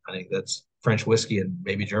States. I think that's French whiskey and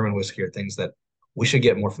maybe German whiskey are things that we should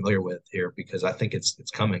get more familiar with here because I think it's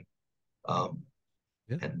coming. Um,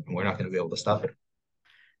 Yeah. and we're not going to be able to stop it.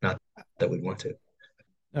 Not that we want to.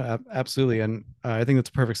 Absolutely, and I think that's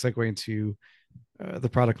a perfect segue into the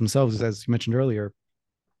product themselves. As you mentioned earlier,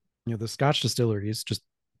 the Scotch distilleries just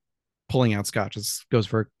pulling out Scotch. This goes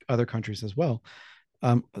for other countries as well.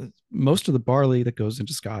 Most of the barley that goes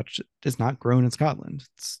into Scotch is not grown in Scotland.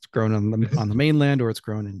 It's grown on the mainland, or it's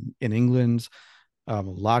grown in England. A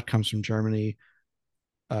lot comes from Germany,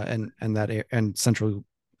 and Central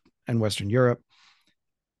and Western Europe.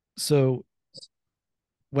 So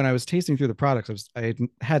when I was tasting through the products, I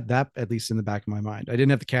had that at least in the back of my mind. I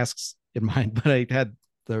didn't have the casks in mind, but I had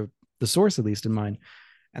the source at least in mind.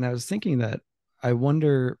 And I was thinking that I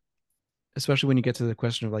wonder, especially when you get to the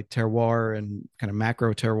question of like terroir and kind of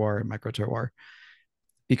macro terroir and micro terroir,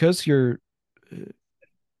 because you're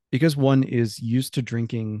because one is used to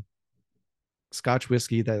drinking Scotch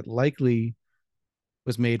whiskey that likely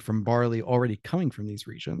was made from barley already coming from these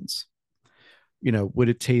regions. Would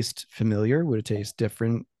it taste familiar? Would it taste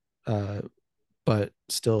different, uh, but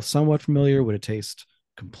still somewhat familiar? Would it taste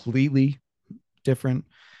completely different?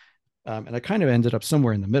 And I kind of ended up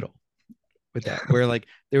somewhere in the middle with that, where like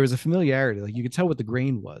there was a familiarity, like you could tell what the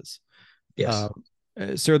grain was. Uh,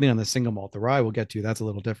 Yes, Certainly on the single malt, the rye we'll get to, that's a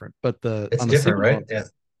little different, but the it's on the different, single right? malt,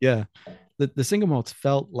 Yeah, yeah, the single malts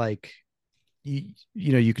felt like you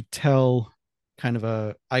could tell kind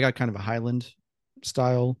of I got kind of a Highland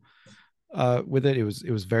style with it. It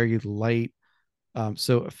was very light,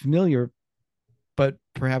 so familiar, but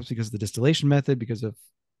perhaps because of the distillation method, because of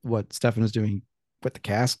what Stefan was doing with the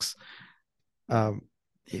casks,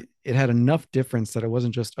 it had enough difference that it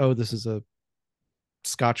wasn't just, oh, this is a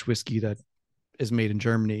Scotch whiskey that is made in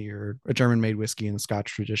Germany, or a German made whiskey in the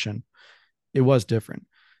Scotch tradition. It was different.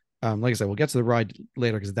 Like I said, we'll get to the ride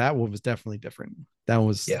later because that one was definitely different. That one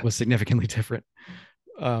was yeah. was significantly different.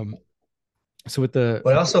 Um, so with the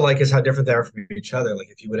What I also like is how different they are from each other. Like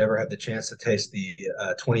if you would ever have the chance to taste the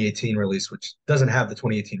 2018 release, which doesn't have the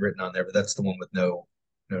 2018 written on there, but that's the one with no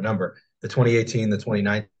number. The 2018, the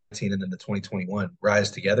 2019, and then the 2021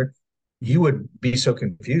 rise together. You would be so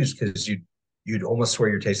confused because you'd almost swear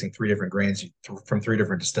you're tasting three different grains from three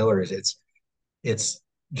different distilleries. It's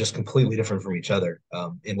just completely different from each other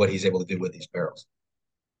in what he's able to do with these barrels.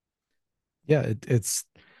 yeah, it's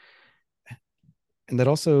and that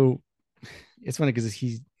also, it's funny because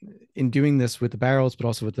he's in doing this with the barrels, but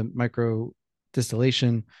also with the micro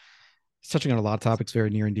distillation. He's touching on a lot of topics very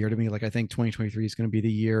near and dear to me. Like I think 2023 is going to be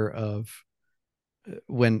the year of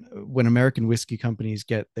when American whiskey companies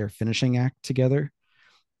get their finishing act together.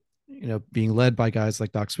 Being led by guys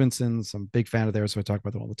like Doc Swinson. I'm a big fan of theirs, so I talk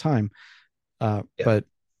about them all the time. Yeah. But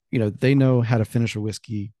they know how to finish a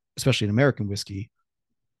whiskey, especially an American whiskey,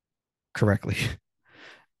 correctly.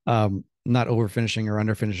 Not over finishing or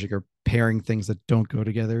under finishing or pairing things that don't go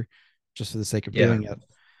together. just for the sake of Yeah. doing it.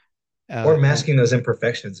 Or And masking those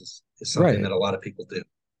imperfections is something right, that a lot of people do.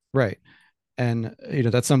 right. And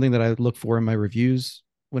that's something that I look for in my reviews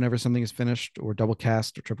whenever something is finished or double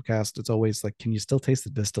cast or triple cast. It's always like, can you still taste the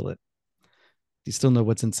distillate? Do you still know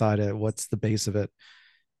what's inside it? What's the base of it?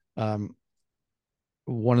 Um,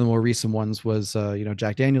 One of the more recent ones was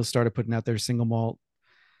Jack Daniels started putting out their single malt,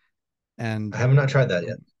 I and have not tried that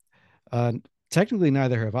yet. uh, technically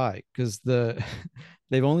neither have I, because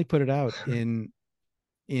they've only put it out in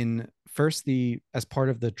first the as part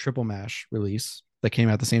of the triple mash release that came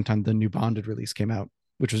out at the same time the new bonded release came out,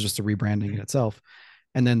 which was just a rebranding in itself,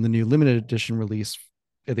 and then the new limited edition release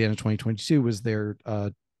at the end of 2022 was their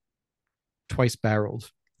twice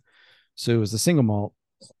barreled. So it was the single malt,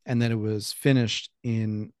 and then it was finished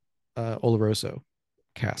in Oloroso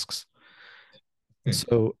casks. Hmm.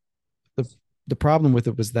 So the the problem with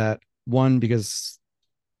it was that, one, because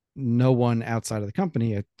no one outside of the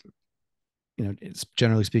company, it's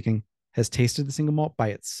generally speaking, has tasted the single malt by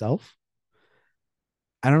itself.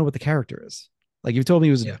 I don't know what the character is. Like, you told me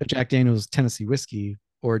it was Yeah. a Jack Daniel's Tennessee whiskey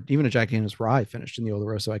or even a Jack Daniel's rye finished in the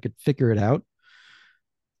Oloroso, I could figure it out.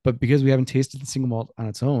 But because we haven't tasted the single malt on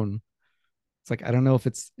its own, it's like I don't know if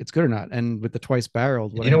it's good or not. And with the twice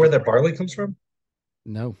barreled, Do what you I know where ended that barley comes from?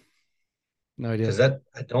 no, no idea. Because that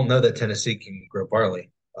I don't know that Tennessee can grow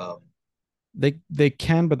barley. They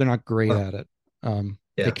can, but they're not great Huh. at it.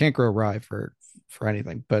 They Yeah. can't grow rye for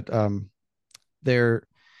anything. But they're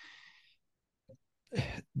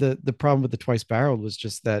the problem with the twice barreled was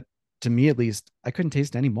just that, to me at least, I couldn't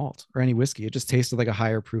taste any malt or any whiskey. It just tasted like a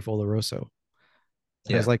higher proof Oloroso.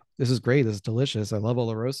 And I was Yeah. like, this is great. This is delicious. I love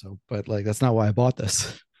Oloroso, but like, that's not why I bought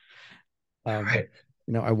this. Um, Right.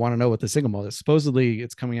 I want to know what the single malt is. Supposedly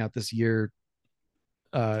it's coming out this year,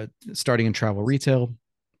 starting in travel retail.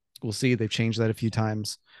 We'll see. They've changed that a few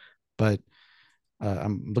times, but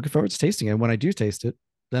I'm looking forward to tasting it. And when I do taste it,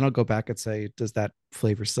 then I'll go back and say, does that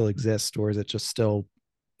flavor still exist, or is it just still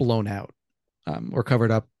blown out, or covered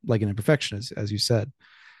up like an imperfection, as you said?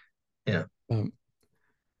 Yeah. Um,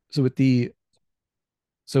 so with the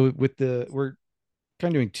we're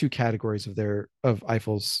kind of doing two categories of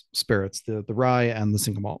Eifel's spirits, the rye and the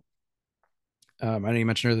single malt. I know you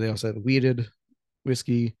mentioned earlier they also have the wheated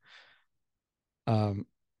whiskey, um,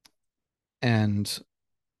 and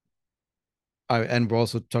and we'll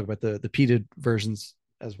also talk about the peated versions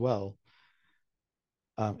as well.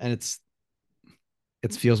 And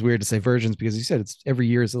it feels weird to say versions because you said it's every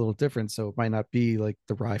year is a little different, so it might not be like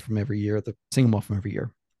the rye from every year, the single malt from every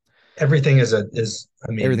year. Everything is I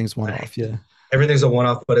mean, Everything's one off, yeah. everything's a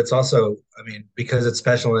one-off, but it's also, I mean, because it's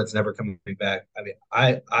special and it's never coming back. I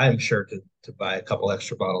mean, I'm sure to buy a couple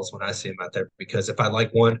extra bottles when I see them out there because if I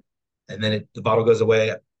like one and then the bottle goes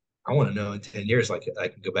away, I want to know in 10 years like I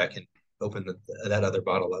can go back and open that other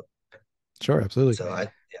bottle up. Sure, absolutely. So I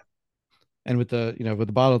yeah. And with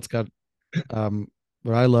the bottle, it's got um,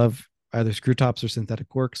 what I love, either screw tops or synthetic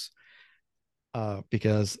corks,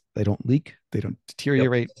 because they don't leak, they don't Yep.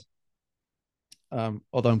 deteriorate.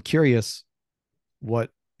 Although what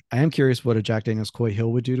I am curious what a Jack Daniel's Coy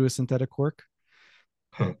Hill would do to a synthetic cork,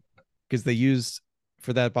 Huh. because they used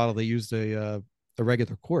for that bottle they used a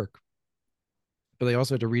regular cork, but they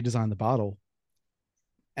also had to redesign the bottle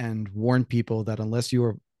and warn people that unless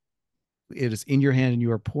it is in your hand and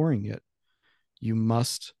you are pouring it, you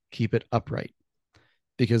must keep it upright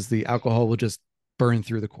because the alcohol will just burn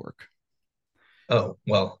through the cork. Oh,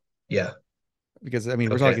 well, yeah. Because I mean,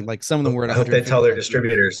 we're Okay. talking like some of them were at I hope they tell their 155 proof.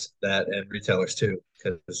 distributors that and retailers too,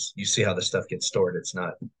 because you see how this stuff gets stored. It's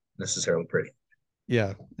not necessarily pretty.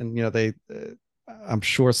 Yeah, and I'm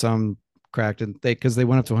sure some cracked, and they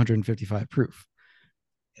went up to 155 proof.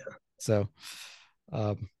 Yeah. So,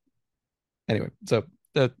 um, anyway, so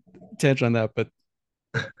the tangent on that, but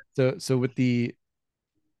so with the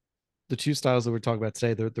two styles that we're talking about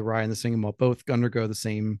today, the rye and the single malt, both undergo the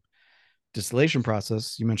same distillation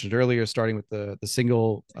process you mentioned earlier, starting with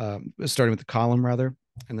starting with the column rather,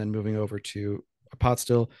 and then moving over to a pot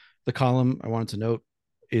still. The column, I wanted to note,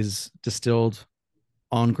 is distilled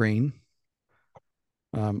on grain,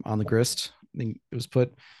 on the grist. I think it was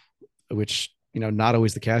put, which not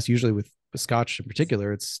always the case. Usually with Scotch in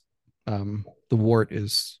particular, it's the wort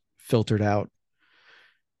is filtered out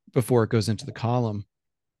before it goes into the column,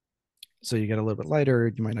 so you get a little bit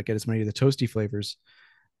lighter. You might not get as many of the toasty flavors.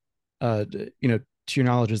 To your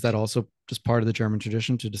knowledge, is that also just part of the German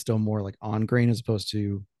tradition to distill more like on grain as opposed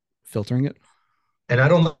to filtering it? And I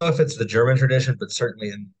don't know if it's the German tradition, but certainly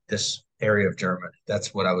in this area of Germany,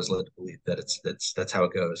 that's what I was led to believe that that's how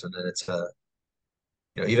it goes. And then it's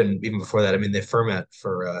even before that, I mean they ferment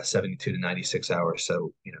for 72 to 96 hours,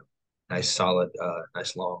 so nice solid,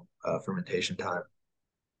 nice long fermentation time.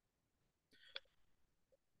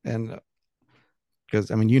 And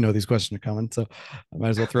because I mean, these questions are coming, so I might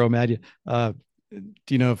as well throw them at you. Do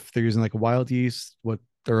you know if they're using like a wild yeast, what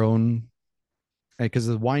their own? Because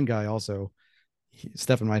the wine guy also,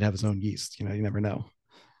 Stefan might have his own yeast. You never know.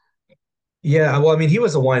 Yeah, well, I mean, he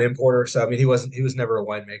was a wine importer, so I mean, he was never a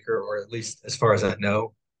winemaker, or at least as far as I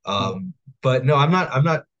know. Hmm. But no, I'm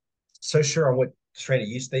not so sure on what strain of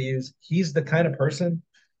yeast they use. He's the kind of person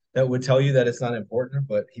that would tell you that it's not important,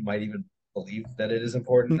 but he might even believe that it is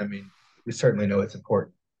important. I mean, we certainly know it's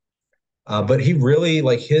important. But he really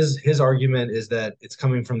like his argument is that it's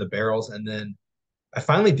coming from the barrels, and then I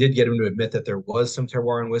finally did get him to admit that there was some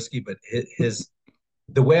terroir in whiskey, but his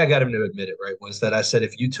the way I got him to admit it, right, was that I said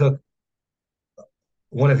if you took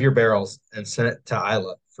one of your barrels and sent it to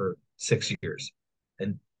Isla for 6 years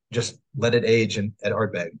and just let it age at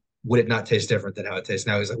Ardbeg, would it not taste different than how it tastes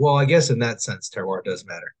now? He's like, well, I guess in that sense, terroir does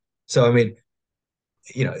matter. So, I mean,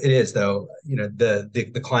 it is though,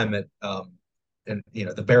 the climate, and,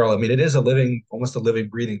 the barrel, I mean, it is almost a living,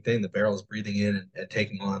 breathing thing. The barrel is breathing in and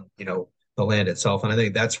taking on, the land itself. And I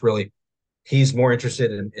think that's really, he's more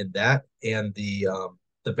interested in that and the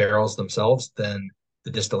barrels themselves than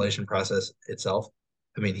the distillation process itself.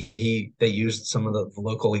 I mean, they used some of the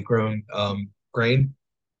locally grown grain,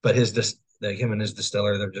 but him and his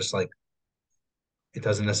distiller, they're just like it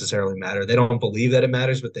doesn't necessarily matter. They don't believe that it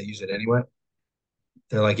matters, but they use it anyway.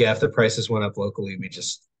 They're like, yeah, if the prices went up locally, we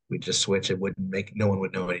just switch. It wouldn't make no one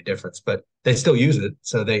would know any difference, but they still use it,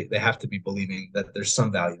 so they have to be believing that there's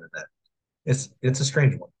some value in that. It's a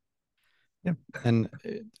strange one. Yeah, and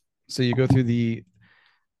so you go through the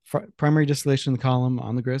primary distillation column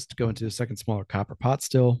on the grist, go into a second smaller copper pot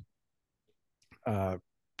still, uh,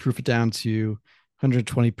 proof it down to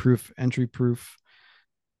 120 proof, entry proof,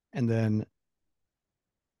 and then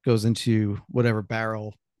goes into whatever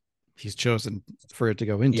barrel he's chosen for it to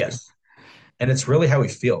go into. Yes. And it's really how he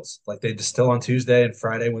feels. Like they distill on Tuesday and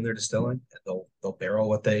Friday when they're distilling, and they'll barrel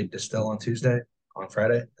what they distill on Tuesday on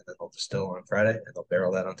Friday, and then they'll distill on Friday and they'll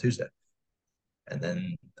barrel that on Tuesday. And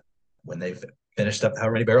then when they've finished up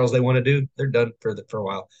however many barrels they want to do, they're done for a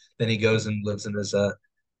while. Then he goes and lives in his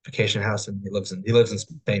vacation house, and he lives in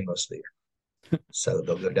Spain most of the year. So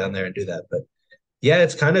they'll go down there and do that. But yeah,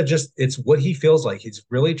 it's kind of just it's what he feels like. He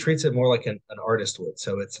really treats it more like an artist would.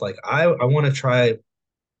 So it's like I want to try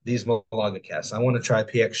these Malaga casks. I want to try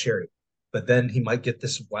PX Sherry. But then he might get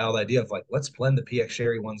this wild idea of like, let's blend the PX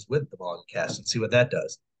Sherry ones with the Malaga cast and see what that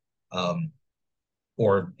does. Um,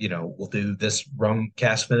 or we'll do this rum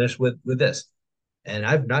cast finish with this. And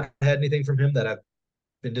I've not had anything from him that I've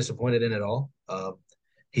been disappointed in at all.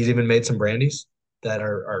 He's even made some brandies that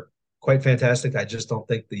are quite fantastic. I just don't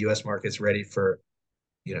think the U.S. market's ready for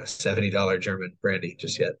 $70 German brandy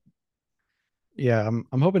just yet. Yeah,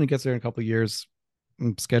 I'm hoping it gets there in a couple of years.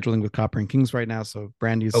 I'm scheduling with Copper and Kings right now, so Oh,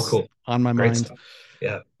 brandy's cool, on my great mind. stuff.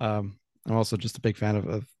 Yeah, I'm also just a big fan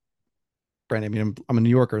of brandy. I mean, I'm a New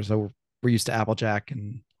Yorker, so we're used to Applejack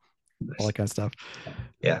and all nice. that kind of stuff.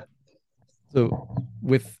 Yeah, So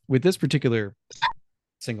with this particular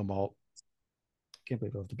single malt, I can't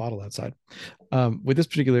believe I left the bottle outside. With this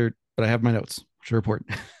particular, but I have my notes, which are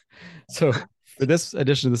important. So for this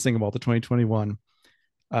edition of the single malt, the 2021,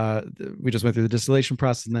 we just went through the distillation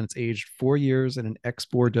process, and then it's aged 4 years in an ex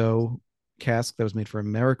Bordeaux cask that was made for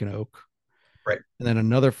American oak, right. and then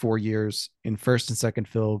another 4 years in first and second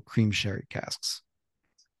fill cream sherry casks.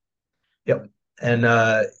 Yep. And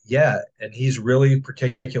yeah, and he's really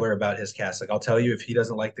particular about his cast. Like I'll tell you, if he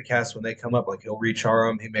doesn't like the cast when they come up, like he'll rechar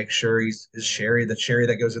them. He makes sure his sherry, the sherry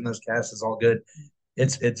that goes in those casts is all good.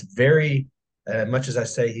 It's very much as I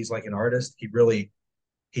say he's like an artist.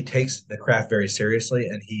 He takes the craft very seriously,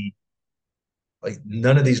 and he like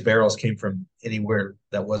none of these barrels came from anywhere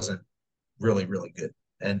that wasn't really good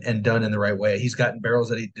and done in the right way. He's gotten barrels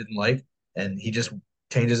that he didn't like, and he just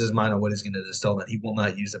changes his mind on what he's going to distill. And he will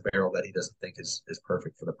not use a barrel that he doesn't think is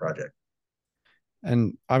perfect for the project.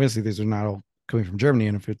 And obviously, these are not all coming from Germany.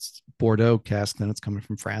 And if it's Bordeaux cask, then it's coming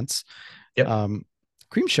from France. Yep. Um,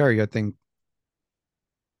 Cream sherry, I think.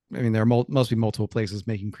 I mean, there must be multiple places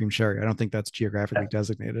making cream sherry. I don't think that's geographically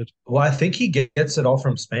designated. Well, I think he gets it all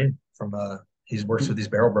from Spain. From he works with these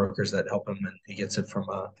barrel brokers that help him, and he gets it from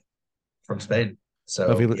Spain. Well, So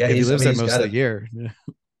yeah, if he I lives mean, there he's most got of the it. year,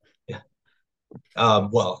 Yeah.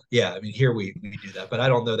 Well, yeah. I mean, here we do that, but I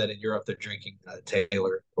don't know that in Europe they're drinking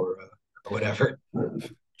Taylor or whatever.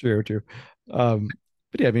 true, true. Um,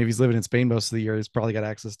 but yeah, I mean, if he's living in Spain most of the year, he's probably got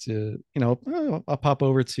access to, I'll pop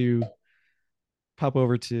over to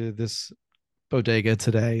this bodega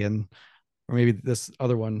today, and or maybe this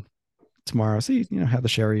other one tomorrow. See, how the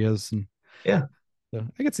sherry is, and Yeah. So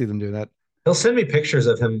I could see them doing that. He'll send me pictures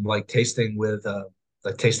of him like tasting with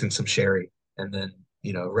like tasting some sherry, and then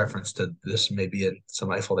reference to this maybe in some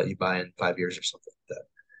Eiffel that you buy in 5 years or something like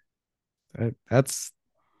that. That's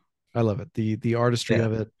I love it. The artistry Yeah.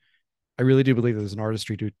 of it. I really do believe there's an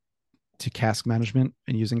artistry to cask management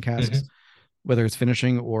and using casks, Hmm. whether it's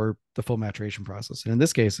finishing or the full maturation process. And in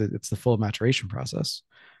this case, it's the full maturation process.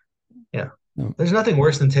 Yeah. No. There's nothing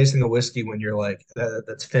worse than tasting a whiskey when you're like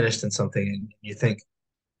that's finished in something and you think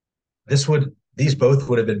these both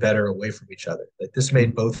would have been better away from each other. Like this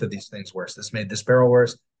made Mhm. both of these things worse. This made this barrel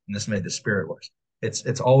worse, and this made the spirit worse.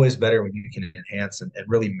 It's always better when you can enhance and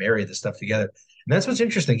really marry the stuff together. And that's what's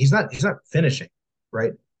interesting. He's not finishing,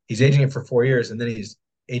 right? He's Mhm. aging it for 4 years and then he's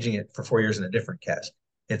aging it for 4 years in a different cask.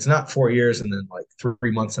 It's not 4 years and then like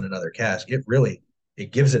 3 months in another cask.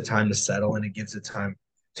 It gives it time to settle and it gives it time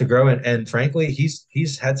to grow. And frankly,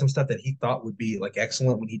 he's had some stuff that he thought would be like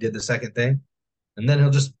excellent when he did the second thing. And then he'll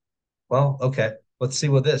just well, okay, let's see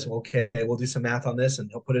what this. Okay, we'll do some math on this,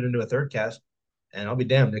 and he'll put it into a third cast, and I'll be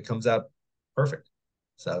damned, it comes out perfect.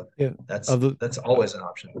 So Yeah. that's Of the that's always an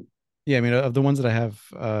option. yeah, I mean, of the ones that I have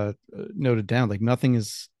noted down, like nothing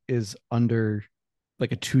is under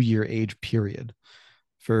like a 2 year age period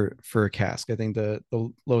for a cask. I think the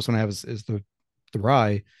lowest one I have is the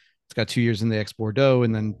rye. It's got 2 years in the ex Bordeaux,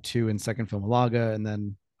 and then two in second film Lager, and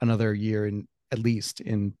then another year in at least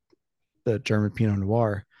in the German Pinot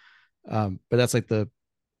Noir. But that's like the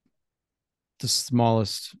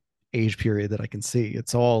smallest age period that I can see.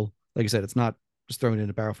 It's all like I said, it's not just throwing it in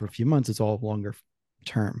a barrel for a few months. It's all longer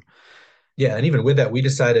term. Yeah, and even with that, we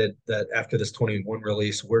decided that after this 21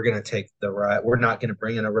 release, we're going to take the rye. We're not going to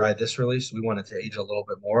bring in a rye this release. We wanted to age a little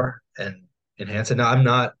bit more and enhance it. Now, I'm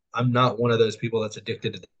not one of those people that's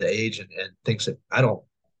addicted to the age and thinks that I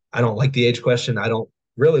don't like the age question. I don't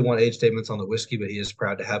really want age statements on the whiskey, but he is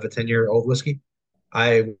proud to have a 10-year-old whiskey.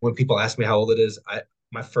 When people ask me how old it is,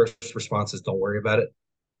 my first response is don't worry about it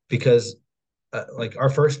because like our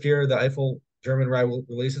first year, the Eifel German rye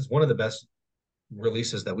release is one of the best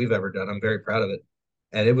releases that we've ever done. I'm very proud of it.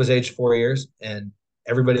 And it was aged 4 years, and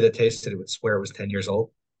everybody that tasted it would swear it was 10 years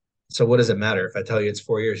old. So what does it matter? If I tell you it's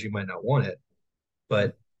 4 years, you might not want it.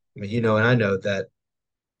 But I mean, and I know that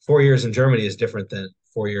 4 years in Germany is different than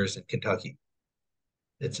 4 years in Kentucky.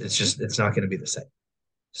 It's not going to be the same.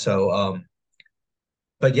 So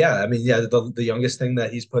but yeah, I mean, yeah, the youngest thing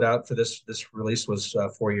that he's put out for this release was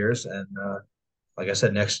 4 years, and like I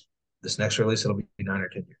said, this next release it'll be 9 or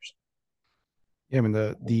 10 years. Yeah, I mean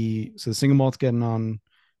the single malt's getting on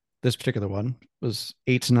this particular one was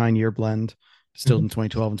 8 to 9 year blend, distilled in Mhm.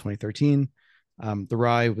 2012 and 2013. The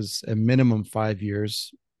rye was a minimum 5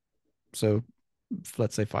 years, so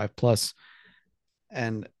let's say five plus.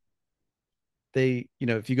 And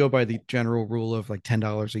if you go by the general rule of like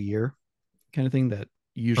 $10 a year kind of thing that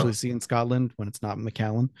you usually Huh. see in Scotland when it's not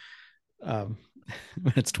Macallan, um,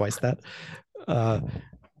 when it's twice that. Uh,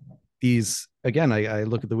 these again, I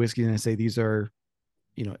look at the whiskey and I say these are,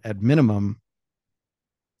 at minimum,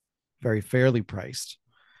 very fairly priced,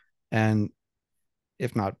 and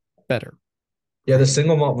if not better, Yeah, the right?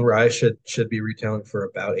 single malt and rye should be retailing for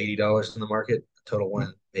about $80 in the market. Total Mm.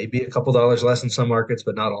 one, maybe a couple dollars less in some markets,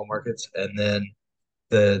 but not all markets. And then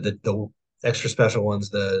the extra special ones,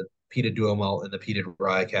 the peated duo malt and the peated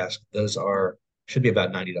rye cask, those are should be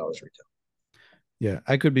about $90 retail. Yeah,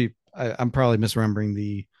 I could be. I'm probably misremembering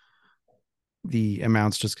the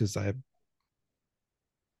amounts just because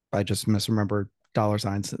I just misremember dollar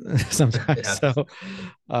signs sometimes. It So,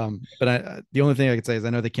 happens. but the only thing I could say is I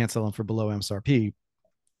know they can't sell them for below MSRP,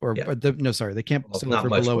 Yeah, no, sorry, they can't well, sell it not for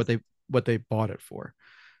much below more. what they bought it for.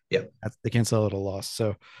 Yeah, They can't sell it at a loss.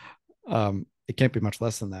 So, it can't be much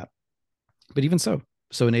less than that. But even so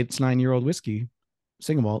an 8 to 9 year old whiskey,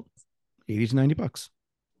 single malt, $80 to $90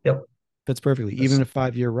 yep. fits perfectly. Even That's a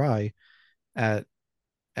 5 year rye at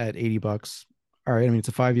 $80. All right, I mean it's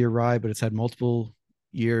a 5 year rye, but it's had multiple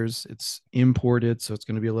years. It's imported, so it's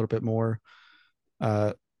going to be a little bit more.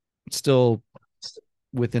 Uh, still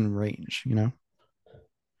within range.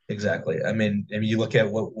 exactly. I mean, you look at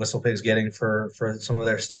what Whistlepig's getting for some of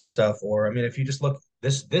their stuff, or I mean, if you just look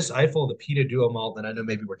this Eiffel, the Pita Duo malt, and I know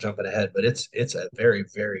maybe we're jumping ahead, but it's a very,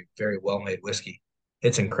 very, very well made whiskey.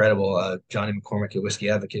 It's incredible. Johnny McCormick at Whiskey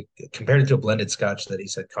Advocate compared it to a blended Scotch that he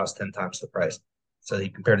said cost 10 times the price. So he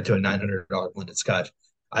compared it to a $900 blended Scotch.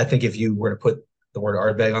 I think if you were to put the word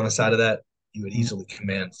Ardbeg on the side of that, you would easily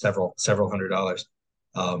command several $100.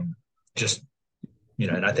 Um, just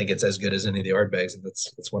and I think it's as good as any of the Ardbegs, and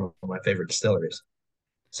it's one of my favorite distilleries.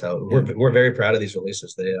 So Yeah. we're very proud of these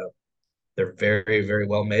releases. They're very, very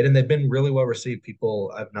well made, and they've been really well received.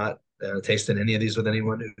 People, I've not tasted any of these with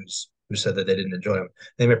anyone who said that they didn't enjoy them.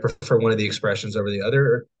 They may prefer one of the expressions over the other,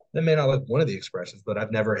 or they may not like one of the expressions. But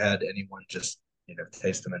I've never had anyone just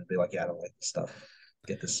taste them and be like, "Yeah, I don't like this stuff.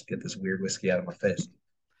 Get this weird whiskey out of my face."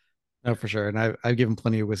 No, for sure. And I've given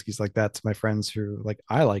plenty of whiskeys like that to my friends who like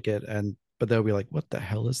I like it, and but they'll be like, "What the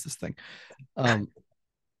hell is this thing?" Um,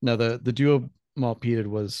 no, the duo malt peated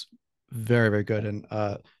was very very good, and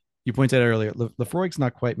you pointed out earlier, Lefroy's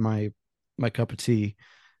not quite my cup of tea,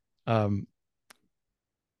 um,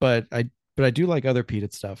 but I do like other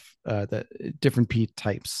peated stuff, that different peat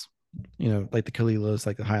types, like the Kalilas,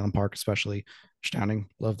 like the Highland Park, especially Stauning,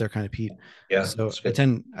 love their kind of peat. Yeah, So it's I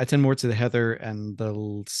good. tend more to the heather and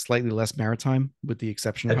the slightly less maritime, with the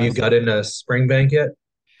exception of Have you Highland got Park. into Springbank yet?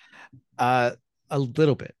 Uh, a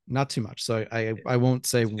little bit, not too much. So I won't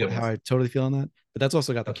say It's a good one. how I totally feel on that, but that's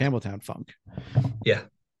also got the Okay. Campbelltown funk. Yeah,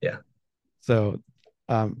 yeah. So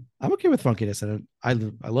I'm okay with funkiness, and I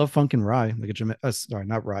love funk and rye, like sorry,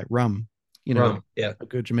 not rye, rum. Rum. Yeah, A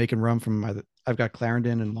good Jamaican rum from I've got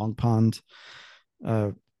Clarendon and Long Pond,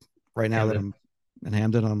 uh, right now that Hamden. I'm in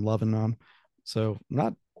Hamden, I'm loving on. So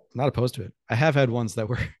not opposed to it. I have had ones that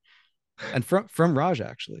were and from Raj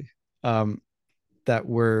actually, um, that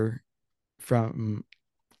were from,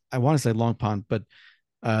 I want to say Long Pond, but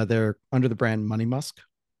they're under the brand Money Musk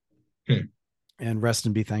Hmm. and Rest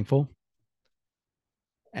and Be Thankful.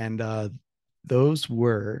 And those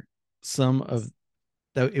were some of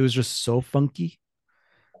that. It was just so funky.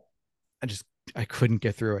 I just I couldn't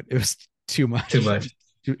get through it. It was too Too much. much.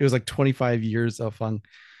 It was like 25 years of funk.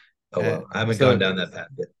 Oh well, I haven't gone So down that path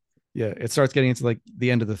yet. yeah, it starts getting into like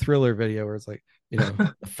the end of the Thriller video where it's like,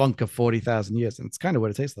 the funk of 40,000 years, and it's kind of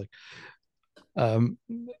what it tastes like. Um,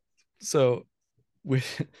 so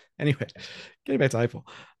with anyway, getting back to Eiffel,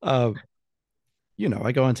 I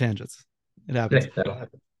go on tangents. It happens. Hey, that'll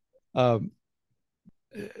happen. Um,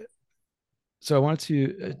 so I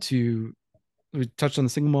wanted to we touched on the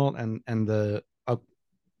single malt and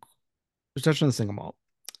we touched on the single malt,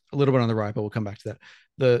 a little bit on the rye, but we'll come back to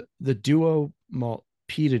that. The duo malt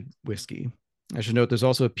peated whiskey. I should note there's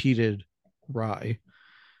also a peated rye.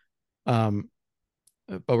 Um,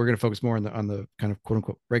 but we're going to focus more on the kind of quote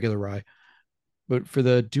unquote regular rye. But for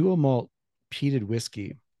the duo malt peated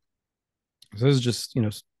whiskey, so this is just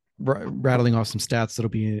rattling off some stats that'll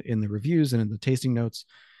be in the reviews and in the tasting notes.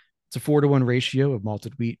 It's a 4-to-1 ratio of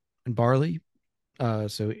malted wheat and barley. So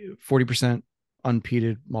 40%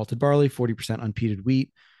 unpeated malted barley, 40% unpeated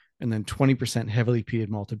wheat, and then 20% heavily peated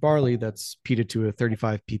malted barley that's peated to a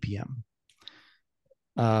 35 ppm.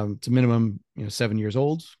 It's a minimum 7 years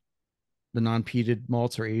old. The non-peated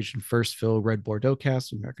malts are aged in first fill red Bordeaux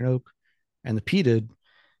casks, American oak, and the peated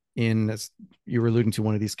in, as you were alluding to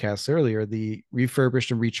one of these casks earlier, the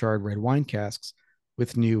refurbished and recharred red wine casks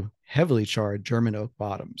with new heavily charred German oak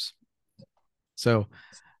bottoms. So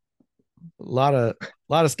a lot of A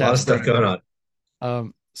lot of stats stuff there. going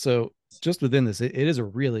on. So just within this, it is a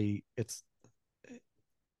really it's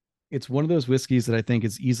one of those whiskeys that I think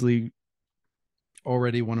is easily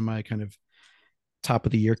already one of my kind of top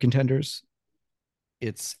of the year contenders.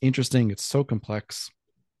 It's interesting, it's so complex,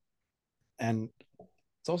 and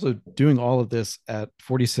it's also doing all of this at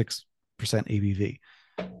 46% ABV,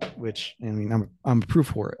 which I mean I'm a proof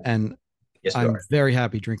whore, and Yes, you I'm are. very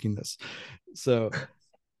happy drinking this. So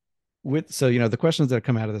the questions that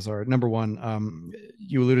come out of this are, number one,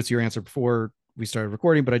 you alluded to your answer before we started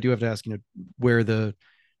recording, but I do have to ask, where the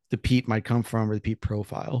peat might come from, or the peat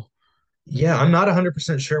profile. Yeah, I'm not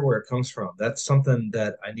 100% sure where it comes from. That's something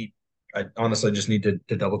that I honestly just need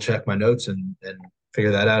to double check my notes and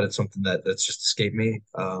figure that out. It's something that's just escaped me.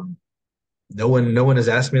 No one has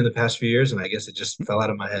asked me in the past few years, and I guess it just fell out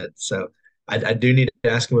of my head. So I do need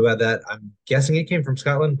to ask him about that. I'm guessing it came from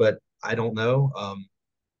Scotland, but I don't know.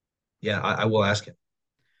 Yeah, I will ask him.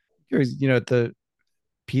 The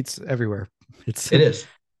peat's everywhere. It's It is.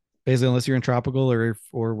 basically, unless you're in tropical or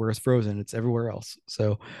where it's frozen, it's everywhere else.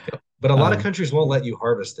 So, Yep. But a lot of um, countries won't let you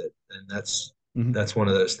harvest it, and that's mhm. that's one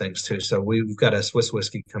of those things too. So we've got a Swiss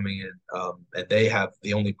whiskey coming in, and they have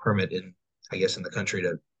the only permit in, I guess, in the country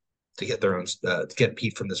to get their own to get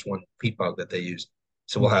peat from this one peat bog that they use.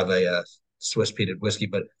 So we'll have a, Swiss peated whiskey,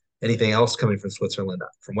 but anything else coming from Switzerland,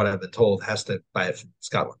 from what I've been told, has to buy it from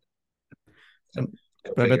Scotland. So And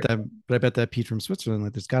go but figure. I bet that peat from Switzerland,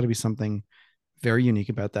 like there's got to be something very unique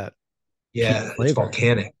about that peat Yeah, it's flavor.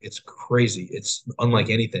 volcanic. It's crazy. It's Yeah. unlike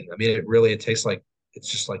anything. I mean, it tastes like it's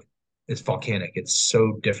just like it's volcanic. It's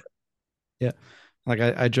so different. Yeah. Like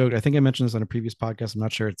I joked, I think I mentioned this on a previous podcast. I'm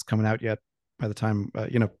not sure it's coming out yet by the time,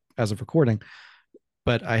 as of recording,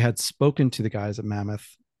 but I had spoken to the guys at Mammoth,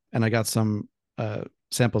 and I got some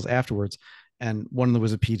samples afterwards. And one of them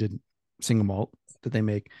was a peated single malt that they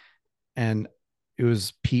make. and it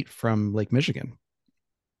was peat from Lake Michigan.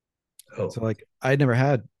 Oh, So like I'd never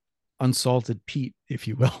had unsalted peat, if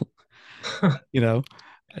you will. you know,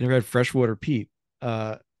 I never had freshwater peat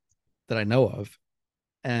uh, that I know of,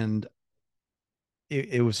 and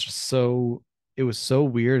it was just so it was so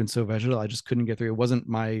weird and so vegetal. I just couldn't get through. It wasn't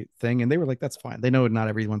my thing, and they were like, "That's fine." They know not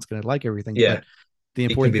everyone's going to like everything, yeah, but the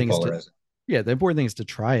it can important be thing is to polarizing. yeah, the important thing is to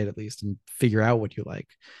try it at least and figure out what you like.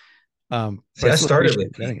 But See, I I still started with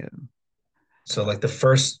appreciate peat. getting it. So like the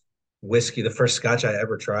first whiskey, the first scotch I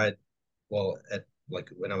ever tried, well, at like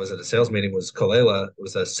when I was at a sales meeting was Kalela. It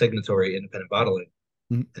was a signatory independent bottling.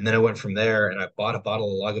 Mm, And then I went from there and I bought a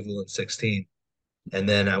bottle of Lagavulin 16. And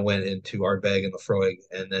then I went into Ardbeg and Lafroig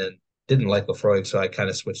and then didn't like Lafroig. So I kind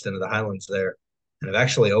of switched into the Highlands there. And I've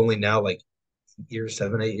actually only now, like years,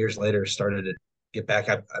 7, 8 years later, started to get back.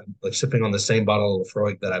 I'm like sipping on the same bottle of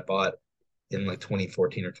Lafroig that I bought in like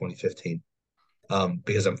 2014 or 2015,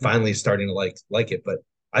 because I'm mm. finally starting to like it. But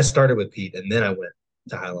I started with peat and then I went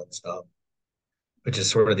to Highlands, which is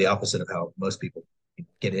sort of the opposite of how most people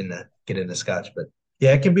get into Scotch. But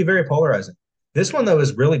yeah, it can be very polarizing. This one though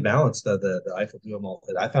is really balanced. The Eiffel Duo Malt.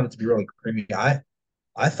 I found it to be really creamy.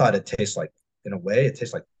 I thought it tastes like, in a way, it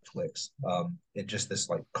tastes like Twix. It just this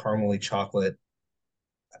like caramely chocolate.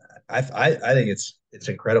 I think it's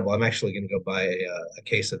incredible. I'm actually going to go buy a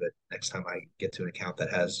case of it next time I get to an account that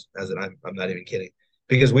has it. I'm not even kidding,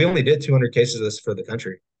 because we only did 200 cases of this for the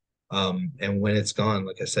country, and when it's gone,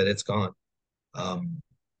 like I said, it's gone. Um,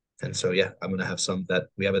 and so yeah, I'm gonna have some that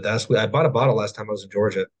we have at the house. I bought a bottle last time I was in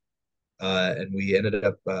Georgia, and we ended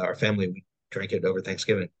up our family we drank it over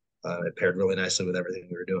Thanksgiving. It paired really nicely with everything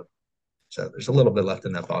we were doing. So there's a little bit left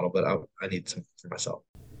in that bottle, but I need some for myself.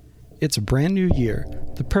 It's a brand new year,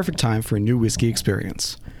 the perfect time for a new whiskey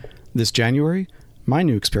experience. This January, my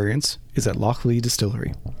new experience is at Lochlee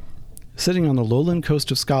Distillery. Sitting on the lowland coast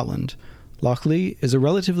of Scotland, Lochlee is a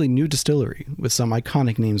relatively new distillery with some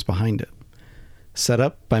iconic names behind it. Set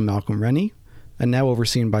up by Malcolm Rennie and now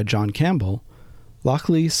overseen by John Campbell,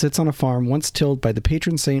 Lochlee sits on a farm once tilled by the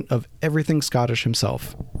patron saint of everything Scottish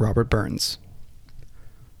himself, Robert Burns.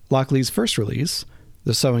 Lochlee's first release,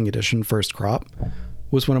 the Sowing Edition First Crop,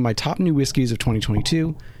 was one of my top new whiskies of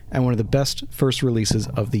 2022 and one of the best first releases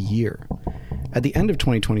of the year. At the end of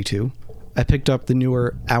 2022, I picked up the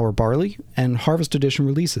newer Our Barley and Harvest Edition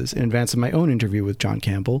releases in advance of my own interview with John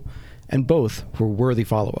Campbell, and both were worthy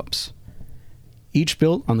follow-ups. Each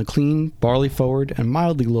built on the clean, barley-forward, and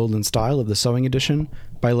mildly lowland style of the Sowing Edition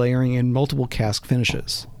by layering in multiple cask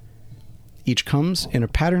finishes. Each comes in a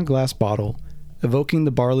patterned glass bottle, evoking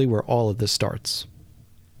the barley where all of this starts.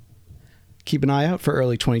 Keep an eye out for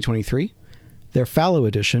early 2023. Their Fallow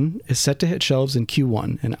Edition is set to hit shelves in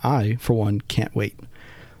Q1, and I, for one, can't wait.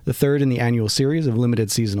 The third in the annual series of limited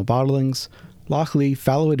seasonal bottlings, Lochlee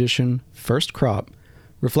Fallow Edition First Crop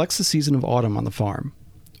reflects the season of autumn on the farm,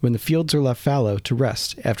 when the fields are left fallow to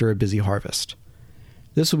rest after a busy harvest.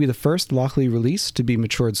 This will be the first Lochlee release to be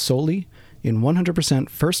matured solely in 100%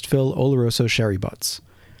 first fill Oloroso sherry butts.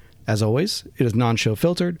 As always, it is non-chill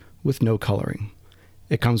filtered with no coloring.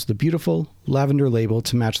 It comes with a beautiful lavender label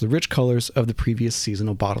to match the rich colors of the previous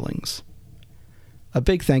seasonal bottlings. A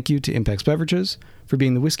big thank you to Impex Beverages for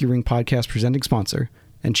being the Whiskey Ring podcast presenting sponsor,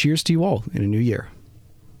 and cheers to you all in a new year.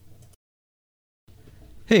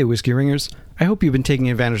 Hey, Whiskey Ringers. I hope you've been taking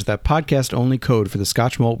advantage of that podcast-only code for the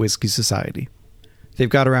Scotch Malt Whiskey Society. They've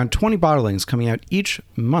got around 20 bottlings coming out each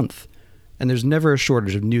month, and there's never a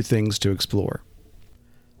shortage of new things to explore.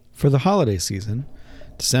 For the holiday season,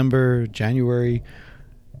 December, January,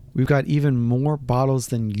 we've got even more bottles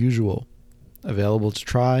than usual available to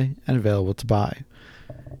try and available to buy.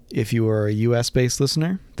 If you are a US-based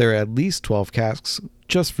listener, there are at least 12 casks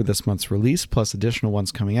just for this month's release, plus additional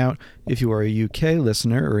ones coming out. If you are a UK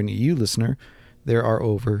listener or an EU listener, there are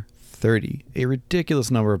over 30, a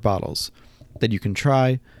ridiculous number of bottles that you can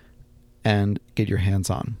try and get your hands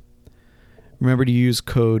on. Remember to use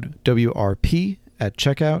code WRP at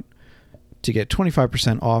checkout to get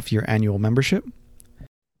 25% off your annual membership.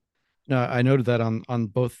 Now, I noted that on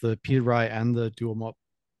both the peated rye and the dual malt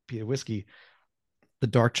peated whiskey, the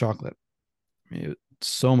dark chocolate,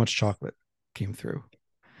 so much chocolate came through,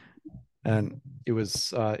 and it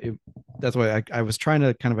was that's why I was trying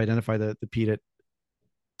to kind of identify the peated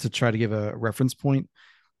to try to give a reference point.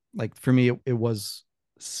 Like for me, it was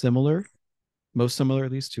similar, most similar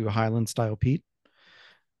at least to a Highland style peat.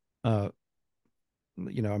 Uh,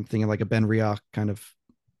 I'm thinking like a Ben Riach kind of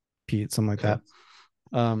peat, something like Okay.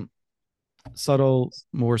 that. Subtle,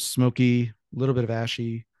 more smoky, a little bit of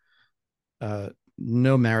ashy.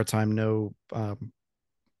 No maritime, no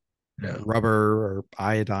No, rubber or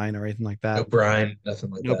iodine or anything like no that. brine, nothing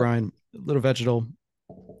like No that. brine, a little vegetal,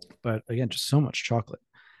 but again, just so much chocolate.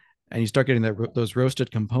 And you start getting those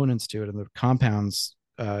roasted components to it, and the compounds.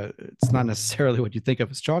 It's not necessarily what you think of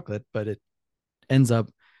as chocolate, but it ends up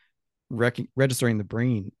registering the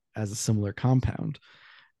brain as a similar compound.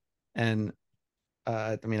 And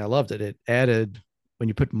I mean, I loved it. It added when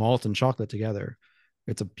you put malt and chocolate together,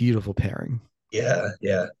 it's a beautiful pairing. Yeah,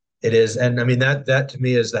 yeah, it is. And I mean that to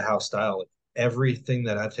me is the house style. Like, everything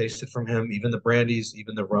that I've tasted from him, even the brandies,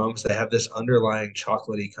 even the rums, they have this underlying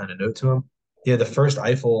chocolatey kind of note to them. Yeah, the first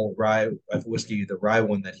Eifel whiskey, the rye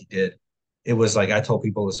one that he did, it was like I told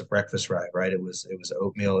people it was a breakfast rye, right? It was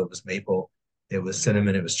oatmeal, it was maple, it was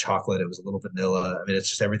cinnamon, it was chocolate, it was a little vanilla. I mean, it's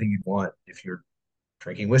just everything you'd want if you're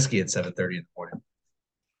drinking whiskey at 7:30 in the morning.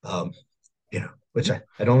 Um, which I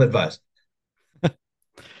don't live by.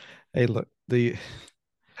 Hey, look, the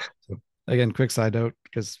again, quick side note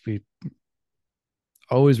because we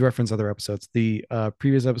always reference other episodes. The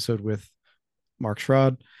previous episode with Mark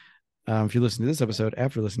Schrod. If you listen to this episode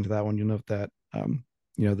after listening to that one, you'll note that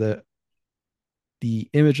you know the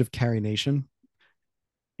image of Carrie Nation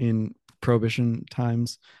in Prohibition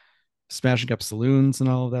times, smashing up saloons and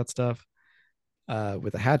all of that stuff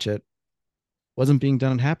with a hatchet wasn't being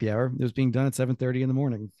done in happy hour. It was being done at 7:30 in the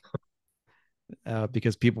morning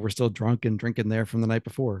because people were still drunk and drinking there from the night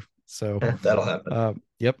before. So, That'll happen.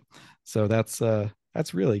 yep. So that's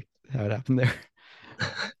really how it happened there.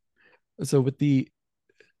 So with the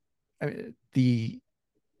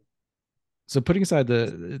so putting aside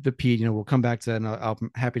the peat, we'll come back to that, and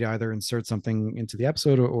I'm happy to either insert something into the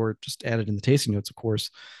episode or just add it in the tasting notes, of course,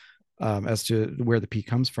 as to where the peat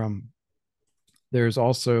comes from. There's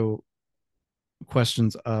also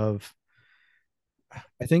questions of,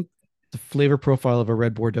 I think, the flavor profile of a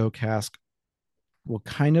red Bordeaux cask will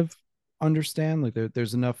kind of understand. Like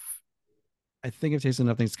there's enough. I think I've tasted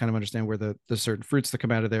enough things to kind of understand where the certain fruits that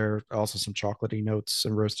come out of there, also some chocolatey notes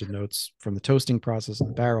and roasted notes from the toasting process in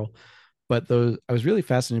the barrel. But those, I was really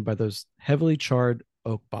fascinated by those heavily charred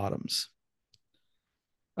oak bottoms.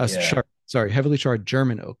 Yeah. Sorry, heavily charred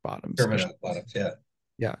German oak bottoms. German oak bottoms. Yeah.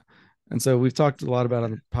 Yeah. And so we've talked a lot about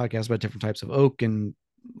on the podcast about different types of oak and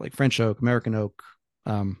like French oak, American oak.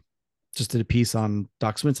 Um, just did a piece on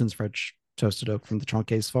Doc Swinson's French toasted oak from the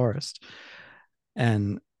Troncaise forest.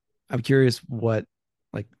 And I'm curious what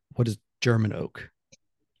is German oak?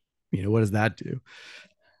 What does that do?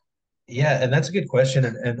 Yeah, and that's a good question.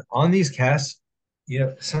 And on these casts,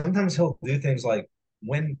 sometimes he'll do things like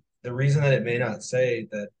when the reason that it may not say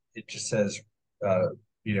that it just says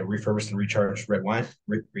refurbished and recharged red wine,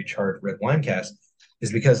 recharged red wine cast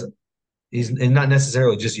is because he's not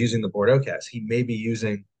necessarily just using the Bordeaux cast. He may be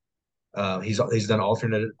using he's done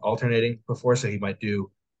alternating before, so he might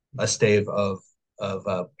do a stave of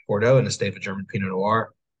Bordeaux and a stave of German Pinot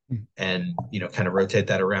Noir, Mm. and kind of rotate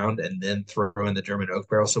that around and then throw in the German oak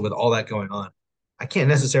barrel. So with all that going on, I can't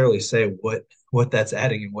necessarily say what that's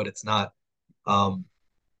adding and what it's not, um,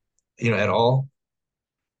 at all.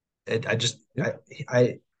 I just Yep.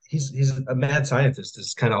 I he's a mad scientist.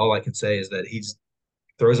 Is kind of all I can say is that he's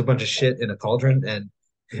throws a bunch of shit in a cauldron and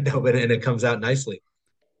and it comes out nicely.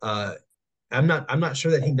 Uh, I'm not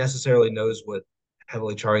sure that he necessarily knows what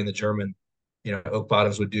heavily charring the German, oak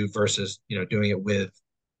bottoms would do versus, doing it with,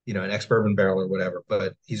 an ex bourbon barrel or whatever.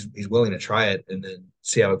 But he's willing to try it and then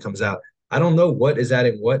see how it comes out. I don't know what is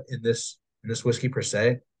adding what in this whiskey per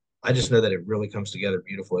se. I just know that it really comes together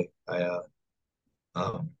beautifully.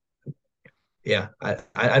 Um, yeah,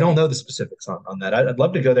 I don't know the specifics on that. I'd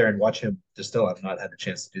love to go there and watch him distill. I've not had the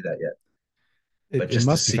chance to do that yet, but It just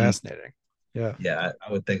to must be see, fascinating. Yeah. yeah,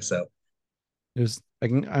 I would think so. There's I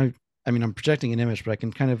mean I'm projecting an image, but I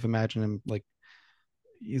can kind of imagine him like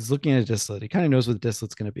he's looking at a distillate. He kind of knows what the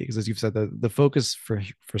distillate's going to be because, as you've said, the focus for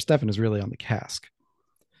Stefan is really on the cask,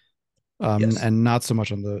 Yes. and not so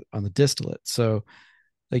much on the distillate. So,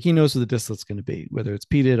 like, he knows what the distillate's going to be, whether it's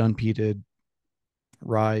peated, unpeated,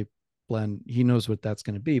 rye blend. He knows what that's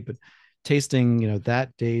going to be. But tasting,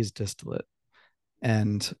 that day's distillate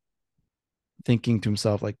and thinking to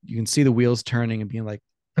himself, like, you can see the wheels turning and being like,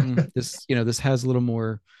 this has a little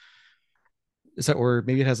more or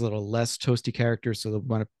maybe it has a little less toasty character, so they'll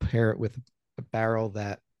want to pair it with a barrel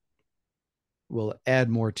that will add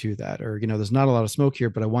more to that. Or there's not a lot of smoke here,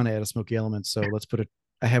 but I want to add a smoky element, so let's put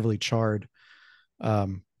a heavily charred,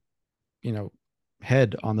 um, you know,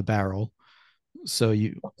 head on the barrel. So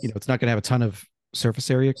it's not going to have a ton of surface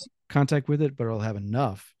area contact with it, but it'll have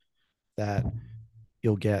enough that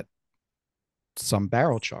you'll get some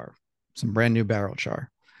barrel char, some brand new barrel char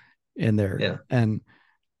in there. Yeah. And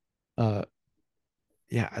uh,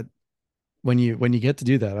 yeah, when you get to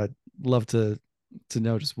do that, love to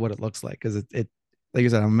know just what it looks like, because it like I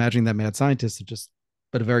said, I'm imagining that mad scientist,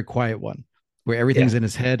 but a very quiet one, where Yeah. everything's in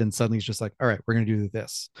his head, and suddenly he's just like, all right, we're gonna do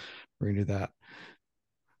this, we're gonna do that.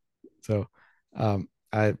 So, um,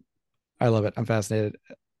 I love it. I'm fascinated.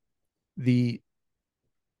 The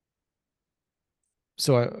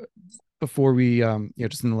so I, before we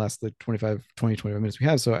just in the last like 25 minutes we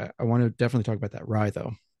have, so I want to definitely talk about that rye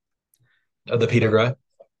though. Oh, the peated So rye.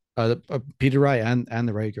 the peated rye and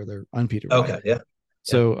the regular unpeated rye. Okay. Yeah. Yeah.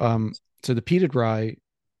 So so the peated rye,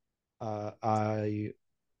 I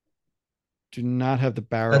do not have the That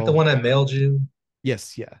the barrel. one I mailed you?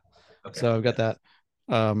 Yes, yeah. Okay. So I've got Yeah.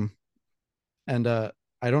 that. Um and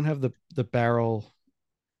I don't have the barrel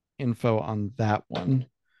info on that one.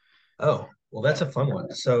 Oh, well, that's a fun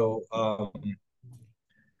one. So,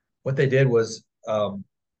 what they did was, so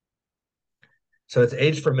it's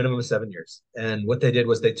aged for a minimum of 7 years. And what they did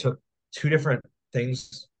was they took two different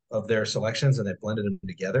things of their selections and they blended them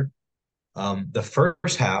together. The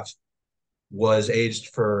first half was aged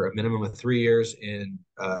for a minimum of 3 years in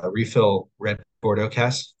refill red Bordeaux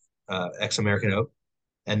cask, ex American oak,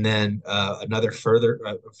 and then another further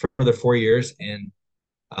 4 years in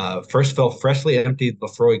first fill freshly emptied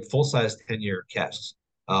Lafroig full size 10-year casks.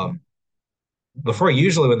 Um, Lafroig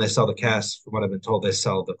usually when they sell the casks, from what I've been told, they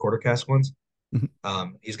sell the quarter cask ones.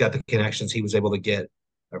 He's got the connections. He was able to get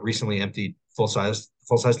a recently emptied full size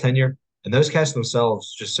tenure, and those casks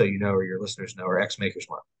themselves, just so you know or your listeners know, are ex Maker's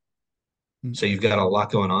Mark. So you've got a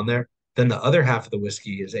lot going on there. Then the other half of the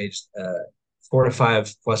whiskey is aged 4 to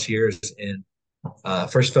 5 plus years in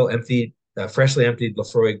first fill emptied, freshly emptied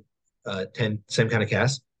Lafroig 10, same kind of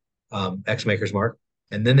cask, ex Maker's Mark,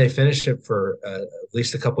 and then they finish it for at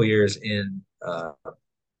least a couple years in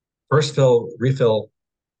first fill refill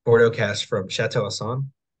Bordeaux cask from Chateau Assan.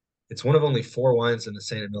 It's one of only four wines in the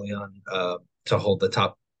Saint Emilion to hold the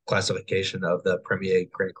top classification of the Premier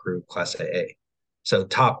Grand Cru Class AA. So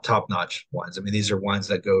top notch wines. I mean, these are wines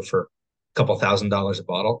that go for a couple $1,000s a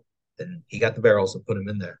bottle, and he got the barrels and put them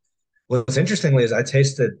in there. What's interestingly is I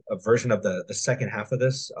tasted a version of the second half of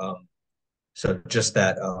this. So just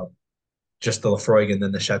the Lafroig and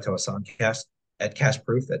then the Chateau Assan cast at cask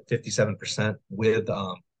proof at 57% with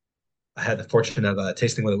I had the fortune of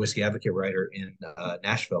tasting with a whiskey advocate writer in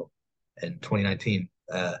Nashville in 2019.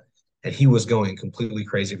 And he was going completely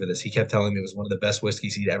crazy for this. He kept telling me it was one of the best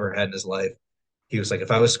whiskeys he'd ever had in his life. He was like,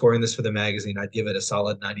 if I was scoring this for the magazine, I'd give it a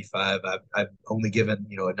solid 95. I've only given,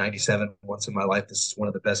 a 97 once in my life. This is one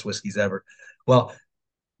of the best whiskeys ever. Well,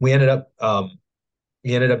 we ended up,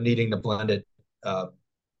 he ended up needing to blend it,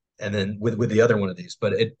 and then with the other one of these,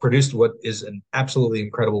 but it produced what is an absolutely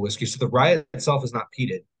incredible whiskey. So the rye itself is not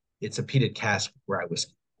peated; it's a peated cask rye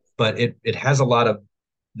whiskey, but it has a lot of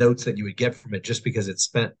notes that you would get from it just because it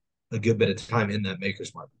spent a good bit of time in that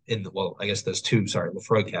Maker's Mark. I guess those two, sorry,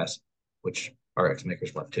 Lafroig casks, which are ex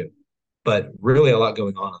Maker's Mark too, but really a lot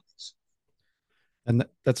going on this. And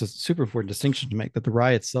that's a super important distinction to make, that the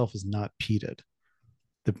rye itself is not peated.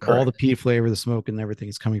 All the Correct. peat flavor, the smoke, and everything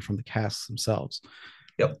is coming from the casks themselves.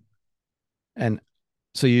 Yep. And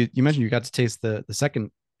so you mentioned you got to taste the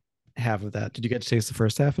second half of that. Did you get to taste the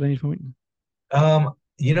first half at any point?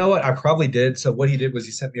 You know what? I probably did. So what he did was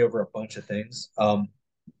he sent me over a bunch of things.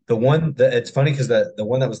 The one that it's funny because the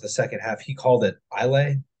one that was the second half, he called it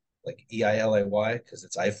Islay, like Eilay, because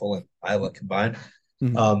it's Eifel and Isla combined.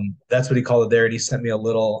 Mhm. That's what he called it there, and he sent me a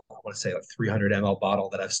little, I want to say like 300 ml bottle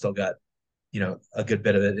that I've still got, a good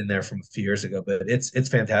bit of it in there from a few years ago. But it's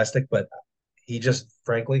fantastic. But he just,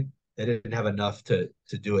 frankly, they didn't have enough to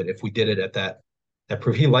do it. If we did it at that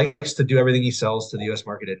proof, he likes to do everything he sells to the U.S.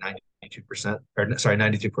 market at 92%, or sorry,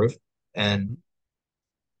 92 proof, and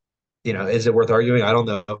is it worth arguing? I don't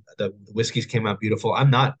know. The whiskeys came out beautiful.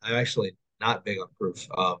 I'm actually not big on proof.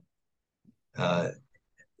 Uh,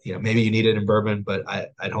 maybe you need it in bourbon, but I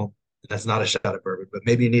don't. That's not a shot at bourbon, but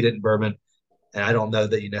maybe you need it in bourbon, and I don't know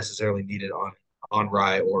that you necessarily need it on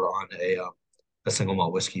rye or on a single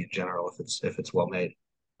malt whiskey in general if it's well made.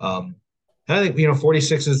 And I think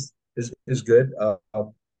 46 is good.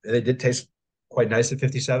 They did taste quite nice at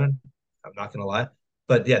 57. I'm not gonna lie,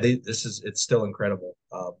 but yeah, it's still incredible.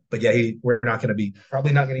 But yeah, we're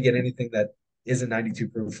probably not gonna get anything that isn't 92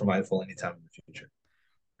 proof from Eifel anytime in the future,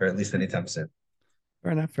 or at least anytime soon.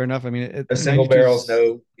 Fair enough. Fair enough. I mean, No single 92 barrels, is.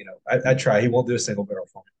 no. I try. He won't do a single barrel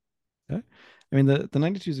for Yeah. I mean, the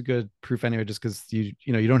 92 is a good proof anyway, just because you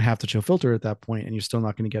don't have to chill filter at that point, and you're still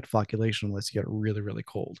not going to get flocculation unless you get really really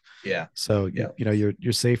cold. me. Yeah, So yeah.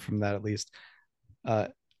 you're safe from that at least. Uh,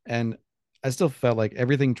 and I still felt like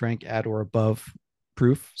everything drank at or above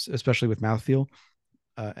proof, especially with mouthfeel.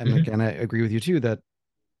 And Mhm. again, I agree with you too that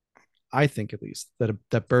I think at least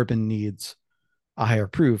that bourbon needs a higher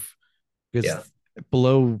proof because Yeah.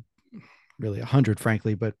 below really 100,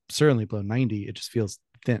 frankly, but certainly below 90, it just feels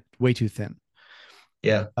thin, way too thin.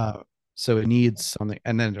 Yeah. Uh, so it needs something,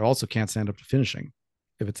 and then it also can't stand up to finishing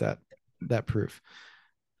if it's at that proof.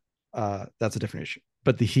 That's a different issue.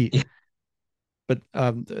 But the heat, Yeah. but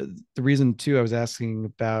the reason too I was asking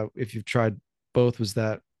about if you've tried both was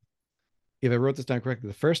that if I wrote this down correctly,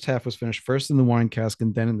 the first half was finished first in the wine cask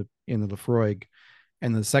and then in the Lefroy,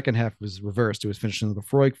 and the second half was reversed. It was finished in the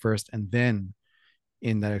Lefroy first and then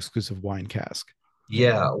in that exclusive wine cask.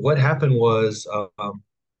 Yeah. What happened was,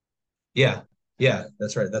 yeah, yeah,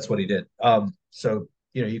 that's right. That's what he did. So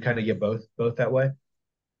you kind of get both that way.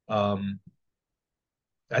 Um,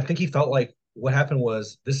 I think he felt like what happened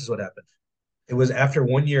was this is what happened. It was after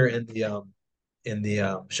 1 year in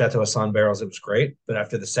the Chateau Hassan barrels, it was great, but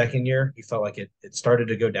after the second year, he felt like it started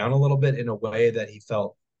to go down a little bit in a way that he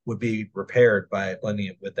felt would be repaired by blending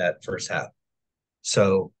it with that first half.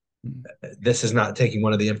 So this is not taking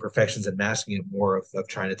one of the imperfections and masking it, more of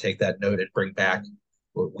trying to take that note and bring back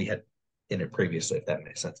what we had in it previously, if that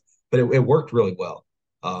makes sense. But it worked really well.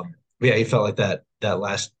 But yeah, he felt like that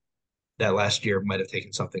last year might have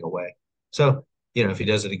taken something away. So, if he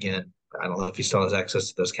does it again, I don't know if he still has access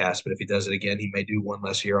to those casks, but if he does it again, he may do one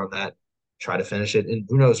less year on that, try to finish it. And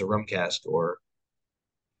who knows, a rum cask or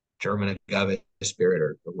German agave spirit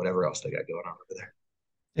or whatever else they got going on over there.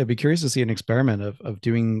 I'd be curious to see an experiment of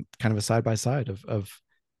doing kind of a side by side of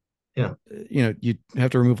Yeah. you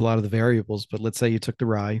have to remove a lot of the variables, but let's say you took the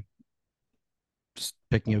rye, just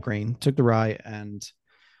picking a grain, took the rye and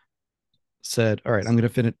said, all right, I'm going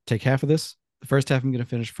to take half of this. The first half I'm going to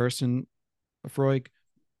finish first in Lefroy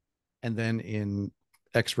and then in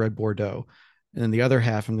X Red Bordeaux. And then the other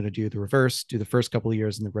half, I'm going to do the reverse, do the first couple of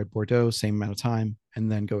years in the Red Bordeaux, same amount of time, and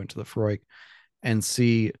then go into the Lefroy and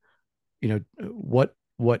see,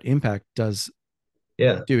 what impact does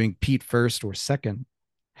Yeah. doing peat first or second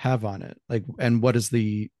have on it? Like, and what is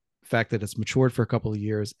the fact that it's matured for a couple of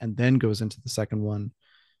years and then goes into the second one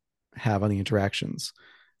have on the interactions?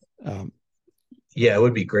 Um, Yeah, it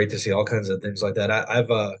would be great to see all kinds of things like that. I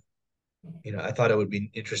thought it would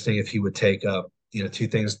be interesting if he would take two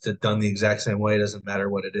things done the exact same way. It doesn't matter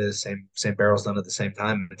what it is, same barrels done at the same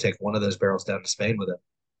time, and take one of those barrels down to Spain with him,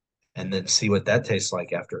 and then see what that tastes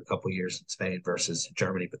like after a couple years in Spain versus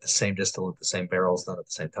Germany, but the same distillate, the same barrels done at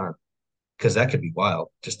the same time. Because that could be wild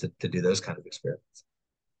just to do those kind of experiments.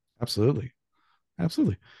 Absolutely,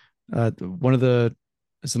 absolutely. One of the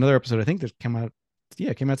it's another episode I think that came out.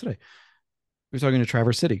 Yeah, it came out today. We were talking to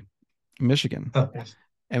Traverse City, Michigan, Oh, yes.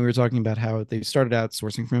 and we were talking about how they started out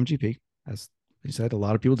sourcing from MGP, as you said, a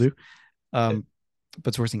lot of people do, Yeah. um,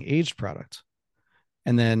 but sourcing aged product,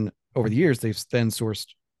 and then over the years they've then sourced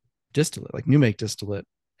distillate, like new make distillate,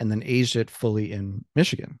 and then aged it fully in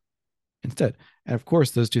Michigan instead. And of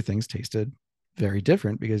course, those two things tasted very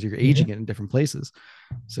different because you're aging Mhm. it in different places.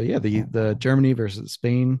 So yeah, the Germany versus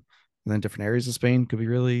Spain, and then different areas of Spain could be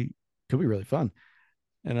really fun.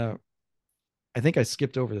 And I think I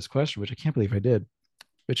skipped over this question, which I can't believe I did,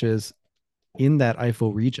 which is in that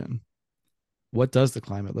Eifel region, what does the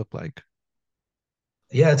climate look like?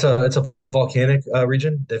 Yeah, it's a volcanic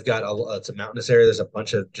region. They've got it's a mountainous area. There's a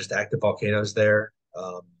bunch of just active volcanoes there.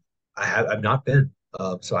 I've not been,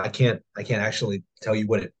 so I can't actually tell you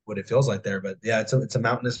what it feels like there. But yeah, it's a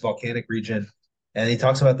mountainous volcanic region, and he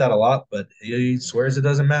talks about that a lot. But he swears it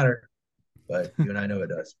doesn't matter. But you and I know it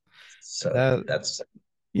does. So That that's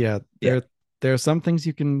yeah, yeah, there are some things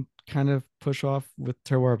you can kind of push off with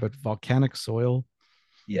terroir, but volcanic soil,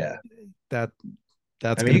 yeah. that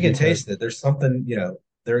that's I mean, going you to can be the taste it. There's something,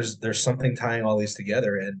 there's something tying all these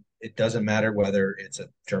together, and it doesn't matter whether it's a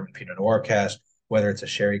German Pinot Noir cask, whether it's a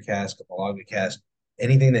sherry cask, a Malaga cask,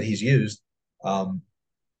 anything that he's used, um,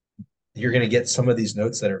 you're going to get some of these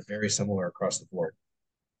notes that are very similar across the board.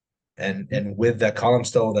 And with that column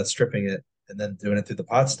still that's stripping it and then doing it through the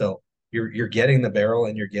pot still, you're getting the barrel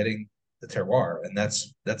and you're getting the terroir, and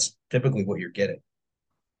that's typically what you're getting.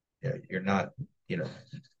 You're not, you know,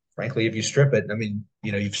 frankly, if you strip it, I mean,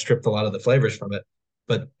 you've stripped a lot of the flavors from it,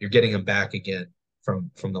 but you're getting them back again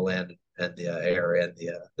from the land and the air and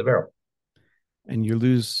the barrel. and you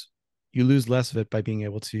lose less of it by being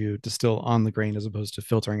able to distill on the grain as opposed to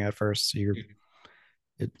filtering at first. So Mhm.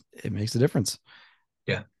 it makes a difference.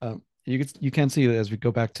 Yeah, You can see that as we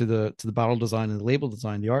go back to the bottle design and the label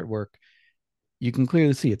design, the artwork, you can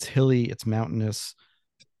clearly see it's hilly, it's mountainous,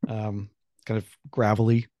 um, kind of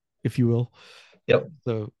gravelly, if you will. yep,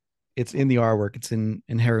 So it's in the artwork, it's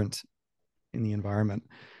inherent in the environment.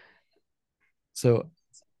 So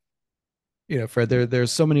Fred,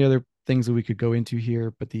 there's so many other things that we could go into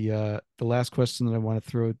here, but the last question that I want to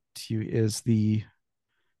throw to you is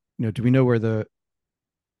do we know where the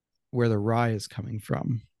rye is coming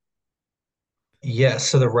from? Yes,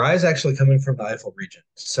 so the rye is actually coming from the Eifel region.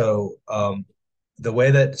 So the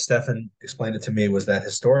way that Stefan explained it to me was that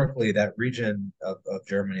historically that region of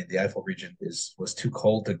Germany, the Eifel region, is was too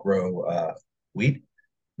cold to grow wheat,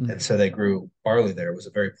 Mm. and so they grew barley there. It was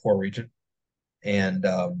a very poor region, and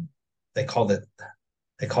they called it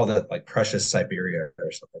they called it like precious Siberia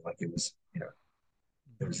or something. Like it was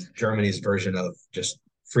Germany's version of just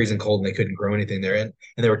freezing cold, and they couldn't grow anything there, and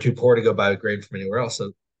they were too poor to go buy grain from anywhere else.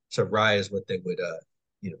 So rye is what they would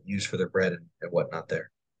use for their bread and whatnot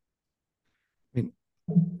there. I mean,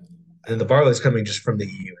 And the barley is coming just from the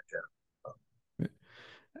EU in general.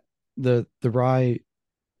 the rye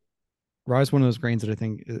is one of those grains that I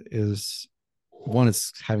think is one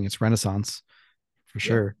is having its renaissance for Yeah,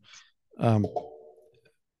 sure. Um,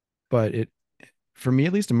 but it for me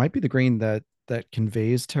at least, it might be the grain that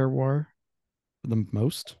conveys terroir the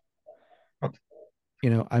most.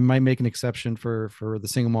 I might make an exception for the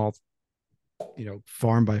single malt,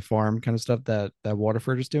 farm by farm kind of stuff that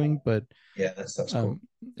Waterford is doing, but yeah, that stuff's cool. um,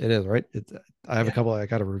 it is right. I have a Yeah, couple I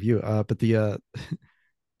got to review.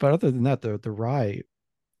 But other than that, the rye,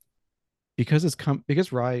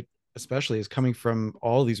 because rye especially is coming from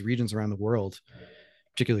all these regions around the world,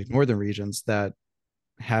 particularly northern regions that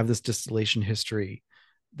have this distillation history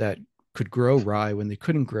that could grow rye when they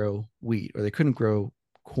couldn't grow wheat or they couldn't grow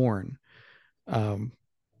corn. Um,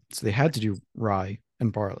 so they had to do rye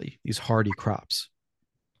and barley, these hardy crops.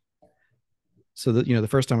 So that the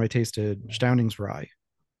first time I tasted Stauning's rye,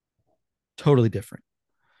 totally different.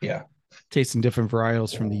 yeah. Tasting different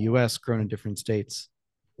varietals from the U.S. grown in different states,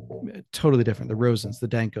 totally different. The Rosens, the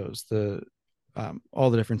Dankos, the all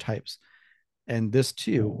the different types. And this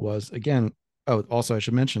too was again. Oh, also I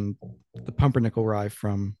should mention the pumpernickel rye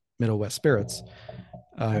from Middle West Spirits,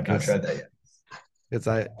 I have not because tried that yet.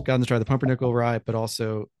 I got to try the pumpernickel rye, but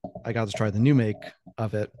also I got to try the new make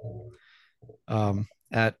of it,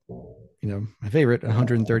 at my favorite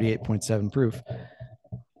 138.7 proof.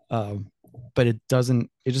 Um, but it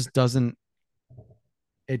just doesn't.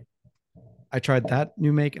 It I tried that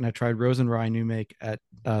new make and I tried Rose and Rye new make at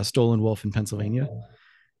Stolen Wolf in Pennsylvania,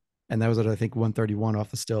 and that was at I think 131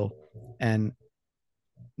 off the still, and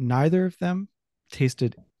neither of them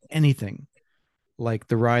tasted anything like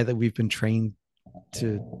the rye that we've been trained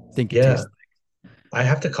to think it Yeah, tastes I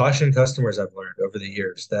have to caution customers. I've learned over the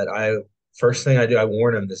years that I first thing I do, I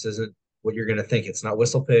warn them this isn't what you're going to think. It's not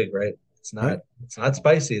whistle pig, right? It's like. not. Right? It's not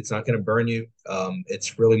spicy. It's not going to burn you.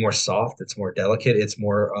 It's really more soft. It's more delicate. It's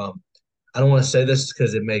more. I don't want to say this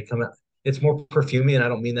because it may come out. It's more perfumey, and I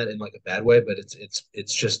don't mean that in like a bad way, but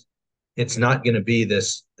it's just it's not going to be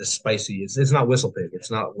this spicy. It's not whistle pig.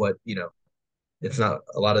 It's not what It's not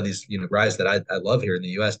a lot of these ryes that I love here in the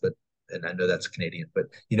U.S. But and I know that's Canadian, but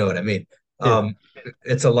you know what I mean. Yeah,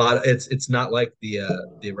 It's a lot. It's not like the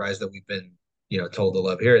ryes that we've been told to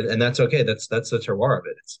love here, and that's okay. That's the terroir of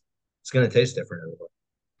it. It's going to taste different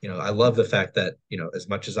everywhere. I love the fact that as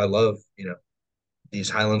much as I love these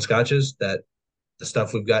Highland scotches, that the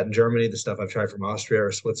stuff we've got in Germany, the stuff I've tried from Austria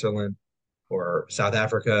or Switzerland or South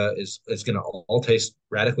Africa is going to all taste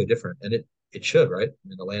radically different, and it should, right? I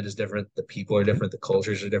mean, the land is different, the people are different, the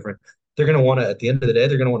cultures are different. They're going to want to, at the end of the day,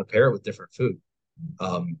 they're going to want to pair it with different food,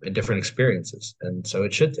 and different experiences, and so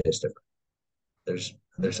it should taste different.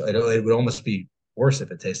 It would almost be worse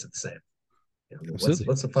if it tasted the same. What's absolutely,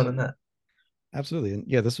 what's the fun in that? absolutely. And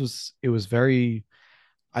yeah, it was very.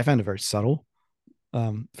 I found it very subtle,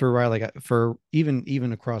 for rye, like for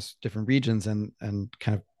even across different regions, and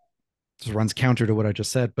kind of just runs counter to what I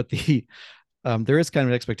just said. But there is kind of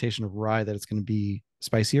an expectation of rye that it's going to be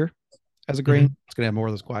spicier as a grain. Mm-hmm. It's going to have more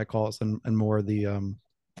of those glycols and more of the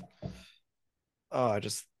I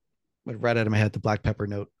just went right out of my head the black pepper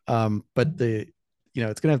note. But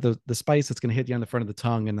it's going to have the spice that's going to hit you on the front of the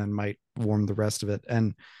tongue and then might warm the rest of it.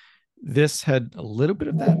 And this had a little bit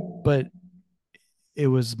of that, but it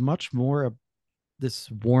was much more of this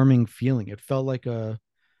warming feeling. It felt like a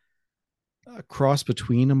cross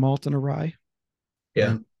between a malt and a rye.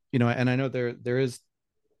 Yeah, And and I know there is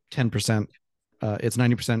 10%. It's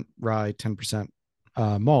 90% rye, 10%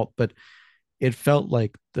 malt, but it felt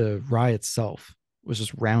like the rye itself was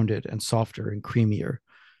just rounded and softer and creamier.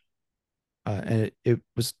 And it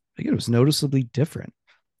was again, it was noticeably different.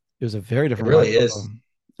 It was a very it different really rye. is.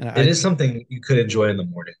 And It I is something you could enjoy in the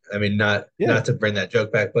morning. I mean, yeah, not to bring that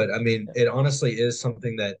joke back, but I mean, it honestly is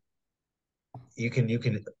something that you can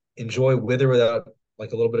enjoy with or without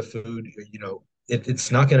like a little bit of food.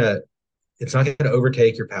 It's not gonna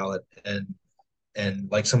overtake your palate, and And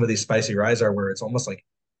like some of these spicy ryes are, where it's almost like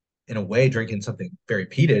in a way drinking something very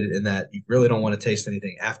peated, in that you really don't want to taste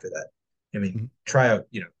anything after that. I mean, Mhm. try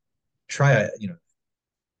a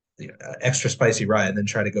extra spicy rye and then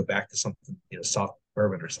try to go back to something soft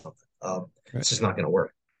bourbon or something. Right. It's just not going to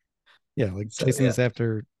work. Yeah, like So yeah,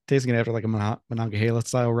 tasting it after like a Monongahela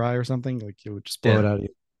style rye or something, like it would just blow yeah. it out of you,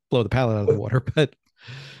 blow the palate out of the water. But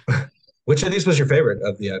Which of these was your favorite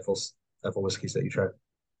of the Eiffel whiskeys that you tried?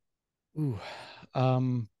 ooh,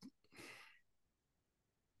 um,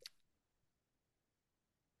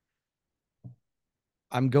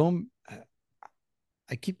 I'm going.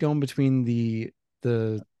 I keep going between the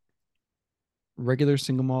regular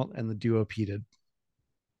single malt and the duo peated.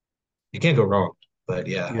 You can't go wrong. But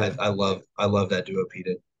yeah, Yeah, I love that duo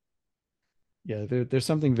peated. yeah. There's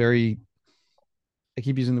something very. I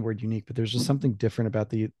keep using the word unique, but there's just something different about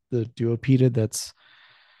the duo peated that's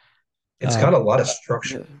It's got a lot of yeah.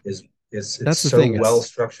 structure. It's That's the so thing. well It's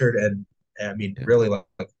structured, and I mean yeah, really like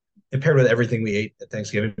compared with everything we ate at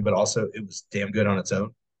Thanksgiving, but also it was damn good on its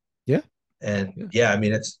own. yeah, And yeah, yeah, I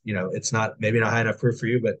mean it's not maybe not high enough proof for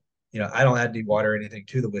you, but I don't add any water or anything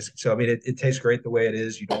to the whiskey. So I mean it tastes great the way it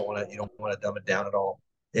is. You don't want to dumb it down at all.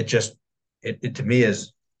 It just it to me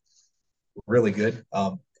is really good.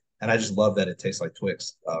 And I just love that it tastes like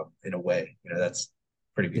Twix in a way. That's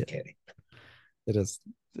pretty yeah. good candy. It is.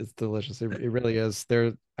 It's delicious. It really is.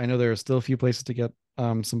 I know there are still a few places to get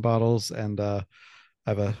some bottles, and I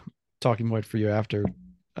have a talking point for you after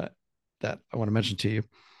uh, that I want to mention to you.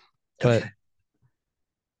 But Okay.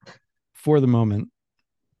 for the moment,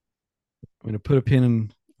 I'm going to put a pin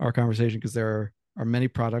in our conversation because are many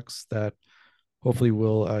products that hopefully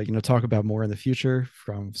we'll talk about more in the future,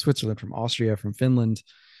 from Switzerland, from Austria, from Finland.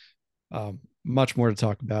 Much more to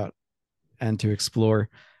talk about and to explore.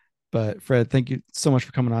 But Fred, thank you so much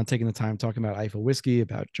for coming on, taking the time talking about Eifel whiskey,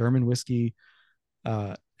 about German whiskey,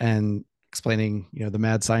 and explaining the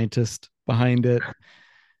mad scientist behind it.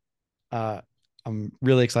 Uh, I'm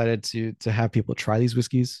really excited to have people try these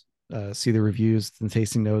whiskeys, see the reviews and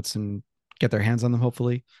tasting notes, and get their hands on them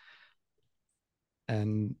hopefully.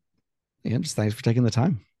 And yeah, just thanks for taking the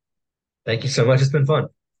time. Thank you so much. It's been fun.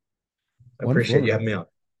 I appreciate you Wonderful. having me on.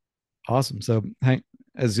 Awesome. So,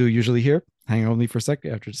 as you usually hear, hang on with me for a sec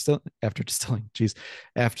after distilling. Jeez,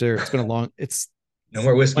 after it's been a long. It's No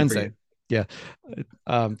more whiskey for Wednesday. you. Yeah,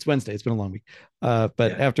 it's Wednesday. It's been a long week. But Yeah,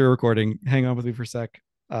 after recording, hang on with me for a sec.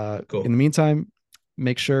 In cool. the meantime,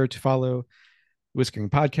 make sure to follow Whiskey Ring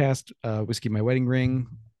Podcast, Whiskey My Wedding Ring,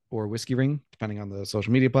 or Whiskey Ring, depending on the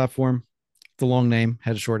social media platform. It's a long name,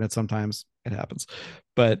 had to shorten it sometimes. It happens.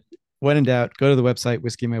 But when in doubt, go to the website,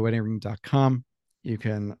 whiskeyMyWeddingRing.com. You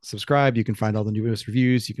can subscribe. You can find all the newest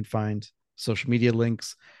reviews. You can find social media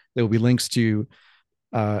links. There will be links to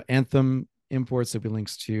Anthem imports. There'll be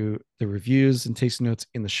links to the reviews and tasting notes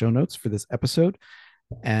in the show notes for this episode.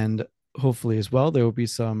 And hopefully, as well, there will be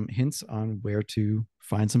some hints on where to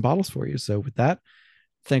find some bottles for you. So, with that,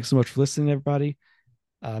 thanks so much for listening, everybody.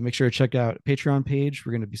 Make sure to check out Patreon page.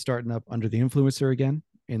 We're going to be starting up under the influencer again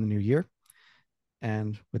in the new year.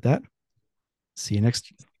 And with that, see you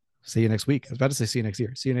next week. I was about to say see you next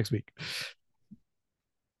year. See you next week.